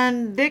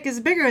strap-on dick is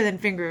bigger than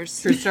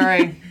fingers. True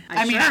story.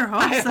 I sure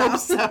hope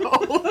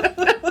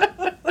so.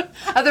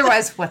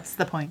 Otherwise, what's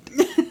the point?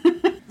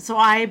 So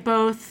I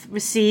both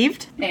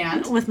received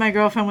And? with my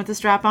girlfriend with the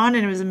strap-on,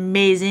 and it was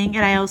amazing.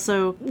 And I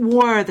also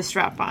wore the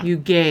strap-on. You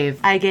gave.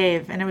 I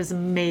gave, and it was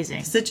amazing.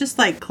 does it just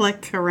like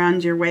click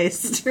around your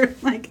waist or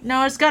like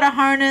No, it's got a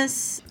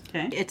harness.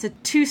 okay? It's a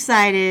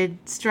 2-sided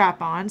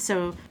strap-on,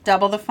 so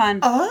Double the fun.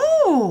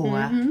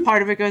 Oh,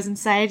 part of it goes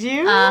inside you,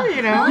 you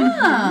know,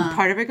 and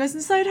part of it goes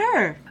inside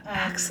her.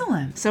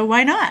 excellent. So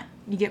why not?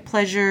 You get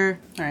pleasure.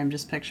 Sorry, I'm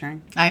just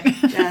picturing.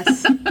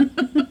 Yes.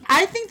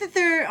 I think that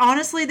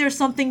there's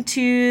something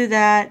to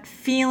that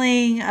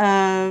feeling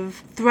of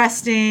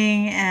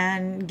thrusting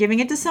and giving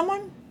it to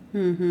someone.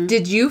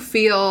 Did you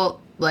feel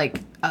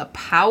like a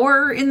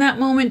power in that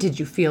moment? Did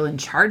you feel in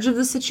charge of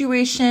the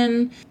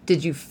situation?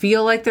 Did you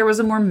feel like there was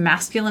a more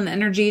masculine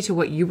energy to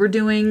what you were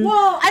doing?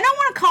 Well, I don't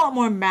want to call it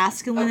more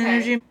masculine Okay.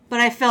 energy, but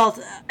I felt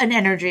an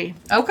energy.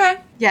 Okay.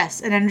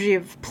 Yes, an energy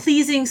of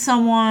pleasing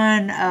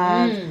someone,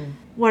 of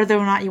whether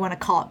or not you want to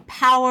call it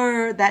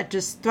power, that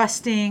just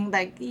thrusting,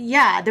 like,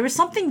 yeah, there was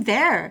something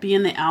there.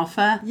 Being the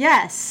alpha.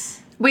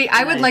 Yes. Wait,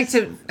 I would like Nice.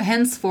 to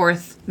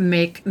henceforth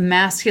make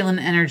masculine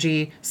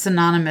energy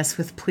synonymous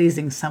with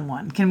pleasing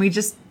someone. Can we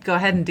just go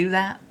ahead and do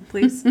that,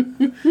 please?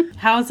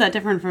 How is that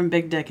different from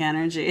big dick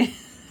energy?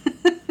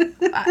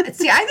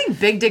 See, I think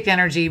big dick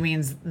energy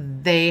means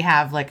they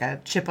have like a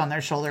chip on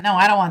their shoulder. No,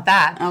 I don't want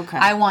that. Okay.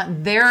 I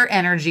want their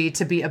energy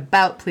to be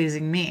about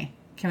pleasing me.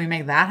 Can we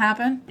make that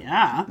happen?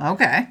 Yeah.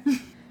 Okay.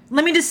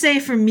 Let me just say,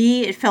 for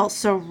me, it felt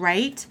so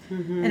right,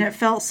 and it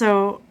felt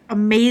so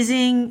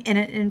amazing.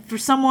 And for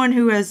someone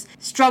who has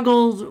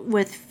struggled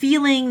with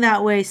feeling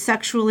that way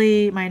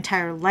sexually my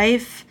entire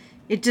life,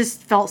 it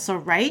just felt so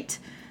right.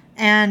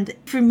 And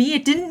for me,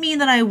 it didn't mean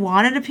that I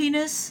wanted a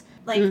penis.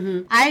 Like,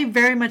 I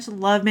very much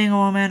love being a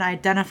woman. I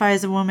identify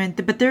as a woman.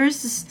 But there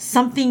is just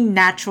something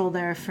natural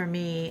there for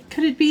me.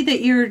 Could it be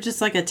that you're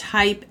just like a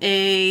type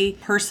A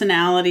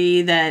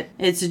personality that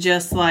it's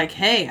just like,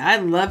 hey, I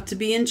love to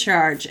be in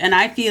charge and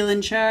I feel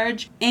in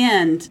charge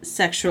and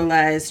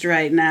sexualized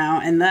right now.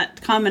 And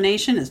that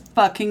combination is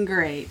fucking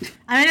great.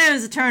 I mean, it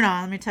was a turn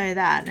on. Let me tell you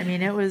that. I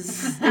mean, it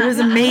was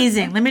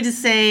amazing. Let me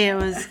just say it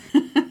was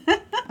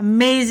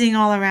amazing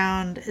all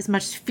around. As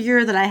much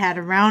fear that I had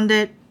around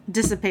it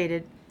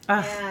dissipated.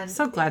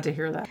 So glad to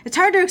hear that. It's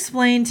hard to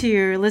explain to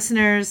your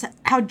listeners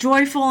how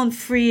joyful and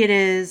free it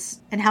is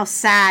and how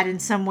sad in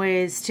some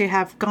ways to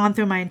have gone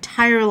through my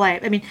entire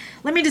life. I mean,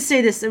 let me just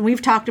say this, and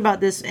we've talked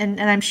about this,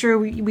 and I'm sure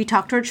we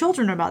talk to our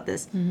children about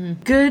this.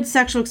 Good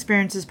sexual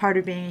experience is part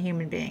of being a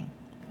human being.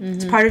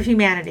 It's part of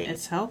humanity.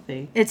 It's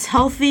healthy. It's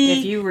healthy.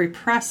 If you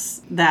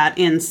repress that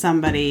in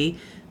somebody,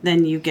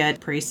 then you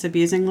get priests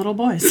abusing little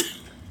boys.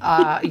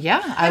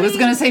 Yeah, I was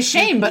going to say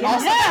shame, but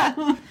also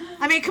that.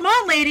 I mean, come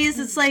on, ladies.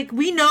 It's like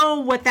we know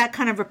what that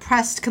kind of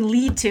repressed can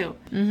lead to.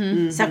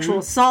 Sexual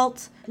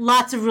assault,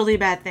 lots of really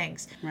bad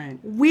things. Right.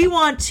 We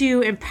want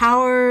to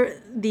empower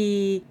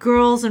the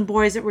girls and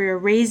boys that we are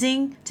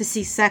raising to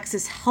see sex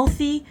as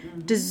healthy,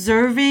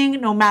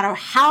 deserving, no matter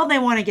how they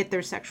want to get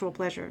their sexual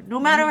pleasure, no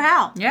matter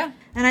how. Yeah.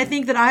 And I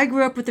think that I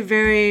grew up with a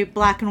very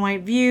black and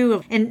white view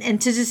of,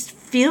 and to just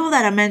feel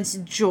that immense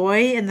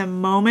joy in the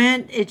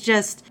moment,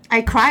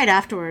 I cried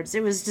afterwards.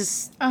 It was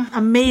just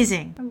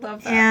amazing. I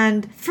love that.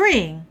 And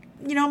freeing.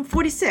 You know, I'm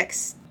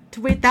 46.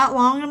 To wait that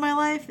long in my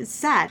life is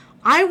sad.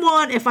 I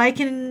want, if I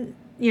can,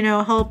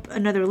 help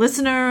another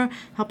listener,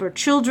 help our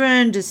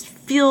children, just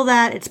feel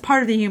that it's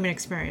part of the human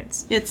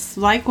experience. It's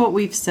like what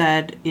we've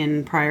said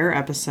in prior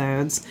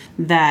episodes,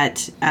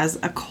 that as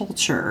a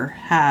culture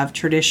have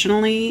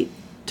traditionally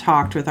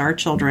talked with our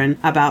children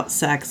about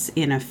sex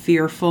in a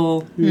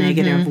fearful,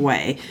 negative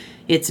way.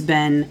 It's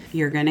been,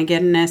 you're going to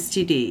get an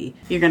STD,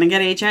 you're going to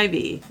get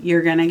HIV,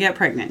 you're going to get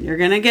pregnant, you're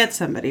going to get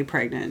somebody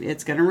pregnant,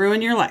 it's going to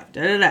ruin your life,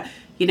 da, da, da.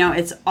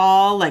 It's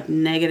all like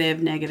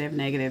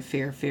negative,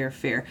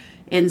 fear.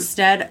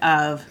 Instead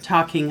of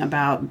talking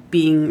about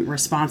being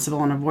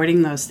responsible and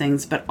avoiding those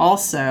things, but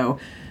also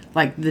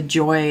like the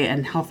joy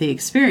and healthy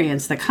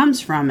experience that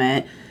comes from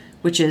it,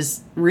 which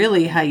is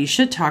really how you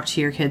should talk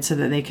to your kids so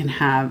that they can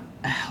have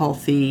a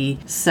healthy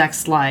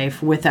sex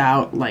life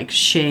without like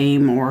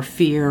shame or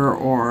fear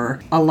or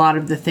a lot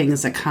of the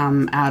things that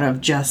come out of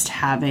just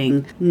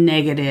having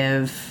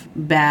negative,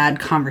 bad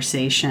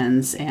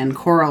conversations and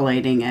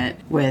correlating it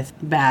with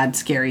bad,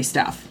 scary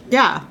stuff.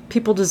 Yeah,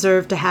 people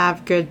deserve to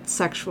have good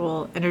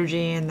sexual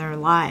energy in their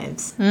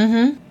lives.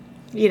 The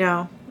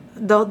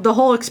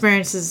whole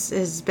experience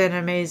has been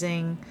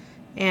amazing.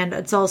 And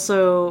it's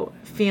also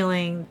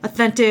feeling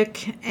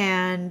authentic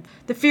and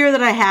the fear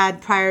that I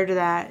had prior to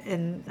that.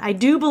 And I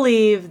do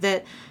believe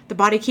that the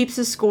body keeps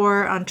a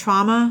score on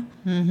trauma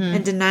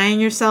and denying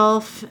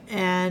yourself.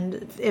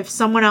 And if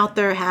someone out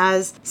there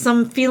has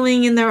some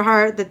feeling in their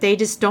heart that they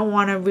just don't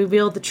want to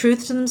reveal the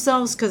truth to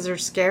themselves because they're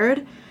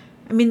scared,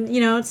 I mean,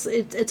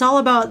 it's all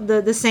about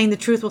the saying the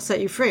truth will set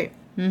you free.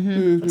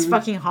 It's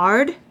fucking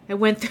hard. I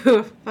went through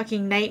a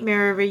fucking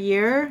nightmare of a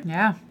year.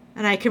 Yeah.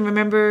 And I can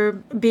remember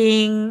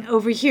being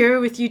over here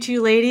with you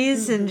two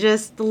ladies and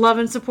just the love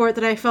and support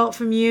that I felt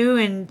from you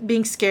and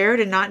being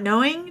scared and not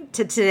knowing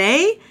to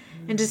today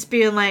and just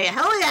being like,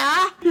 hell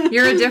yeah.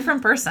 You're a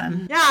different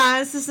person.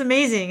 Yeah, it's just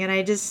amazing. And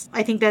I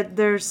think that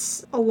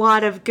there's a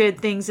lot of good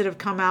things that have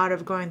come out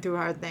of going through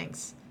hard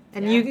things.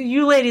 And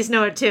you ladies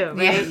know it too,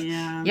 right?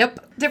 Yeah.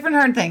 Yep. Different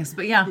hard things,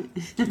 but yeah.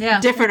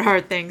 Different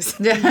hard things.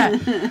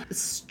 Yeah.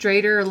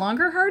 Straighter,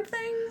 longer hard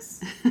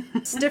things?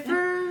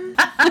 Stiffer.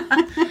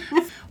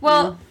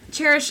 Well,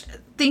 Cherish,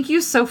 thank you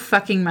so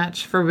fucking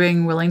much for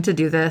being willing to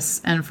do this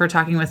and for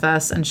talking with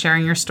us and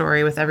sharing your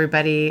story with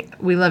everybody.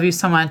 We love you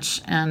so much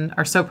and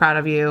are so proud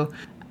of you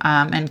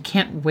and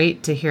can't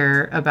wait to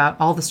hear about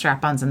all the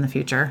strap-ons in the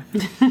future.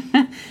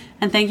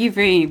 And thank you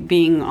for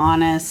being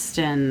honest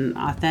and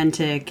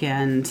authentic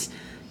and,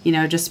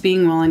 just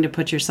being willing to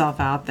put yourself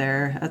out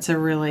there. That's a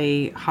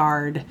really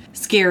hard,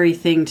 scary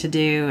thing to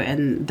do.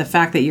 And the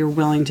fact that you're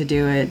willing to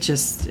do it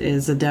just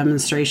is a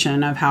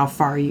demonstration of how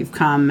far you've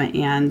come.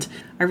 And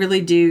I really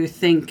do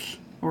think,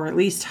 or at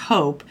least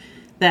hope,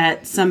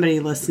 that somebody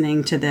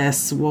listening to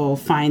this will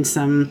find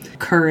some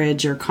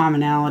courage or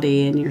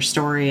commonality in your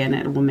story and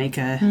it will make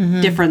a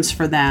difference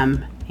for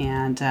them.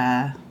 And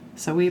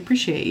so we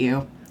appreciate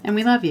you. And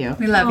we love you.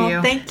 We love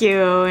you. Thank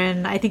you.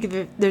 And I think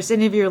if there's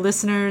any of your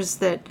listeners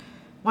that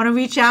want to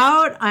reach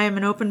out, I am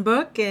an open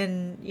book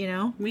and,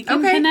 we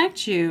can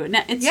connect you.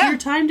 Now, it's your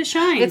time to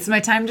shine. It's my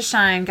time to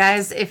shine.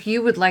 Guys, if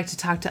you would like to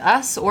talk to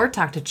us or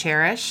talk to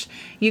Cherish,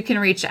 you can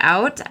reach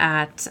out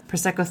at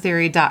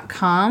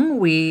ProseccoTheory.com.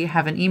 We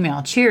have an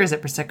email,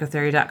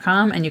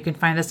 cheers@ProseccoTheory.com, and you can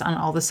find us on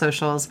all the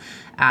socials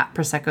at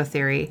Prosecco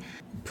Theory.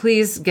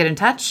 Please get in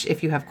touch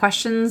if you have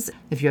questions,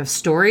 if you have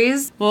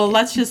stories. Well,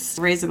 let's just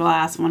raise a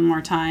glass one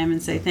more time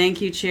and say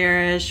thank you,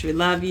 Cherish. We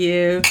love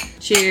you.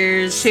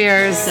 Cheers.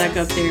 Cheers.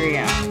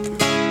 Psychophilia.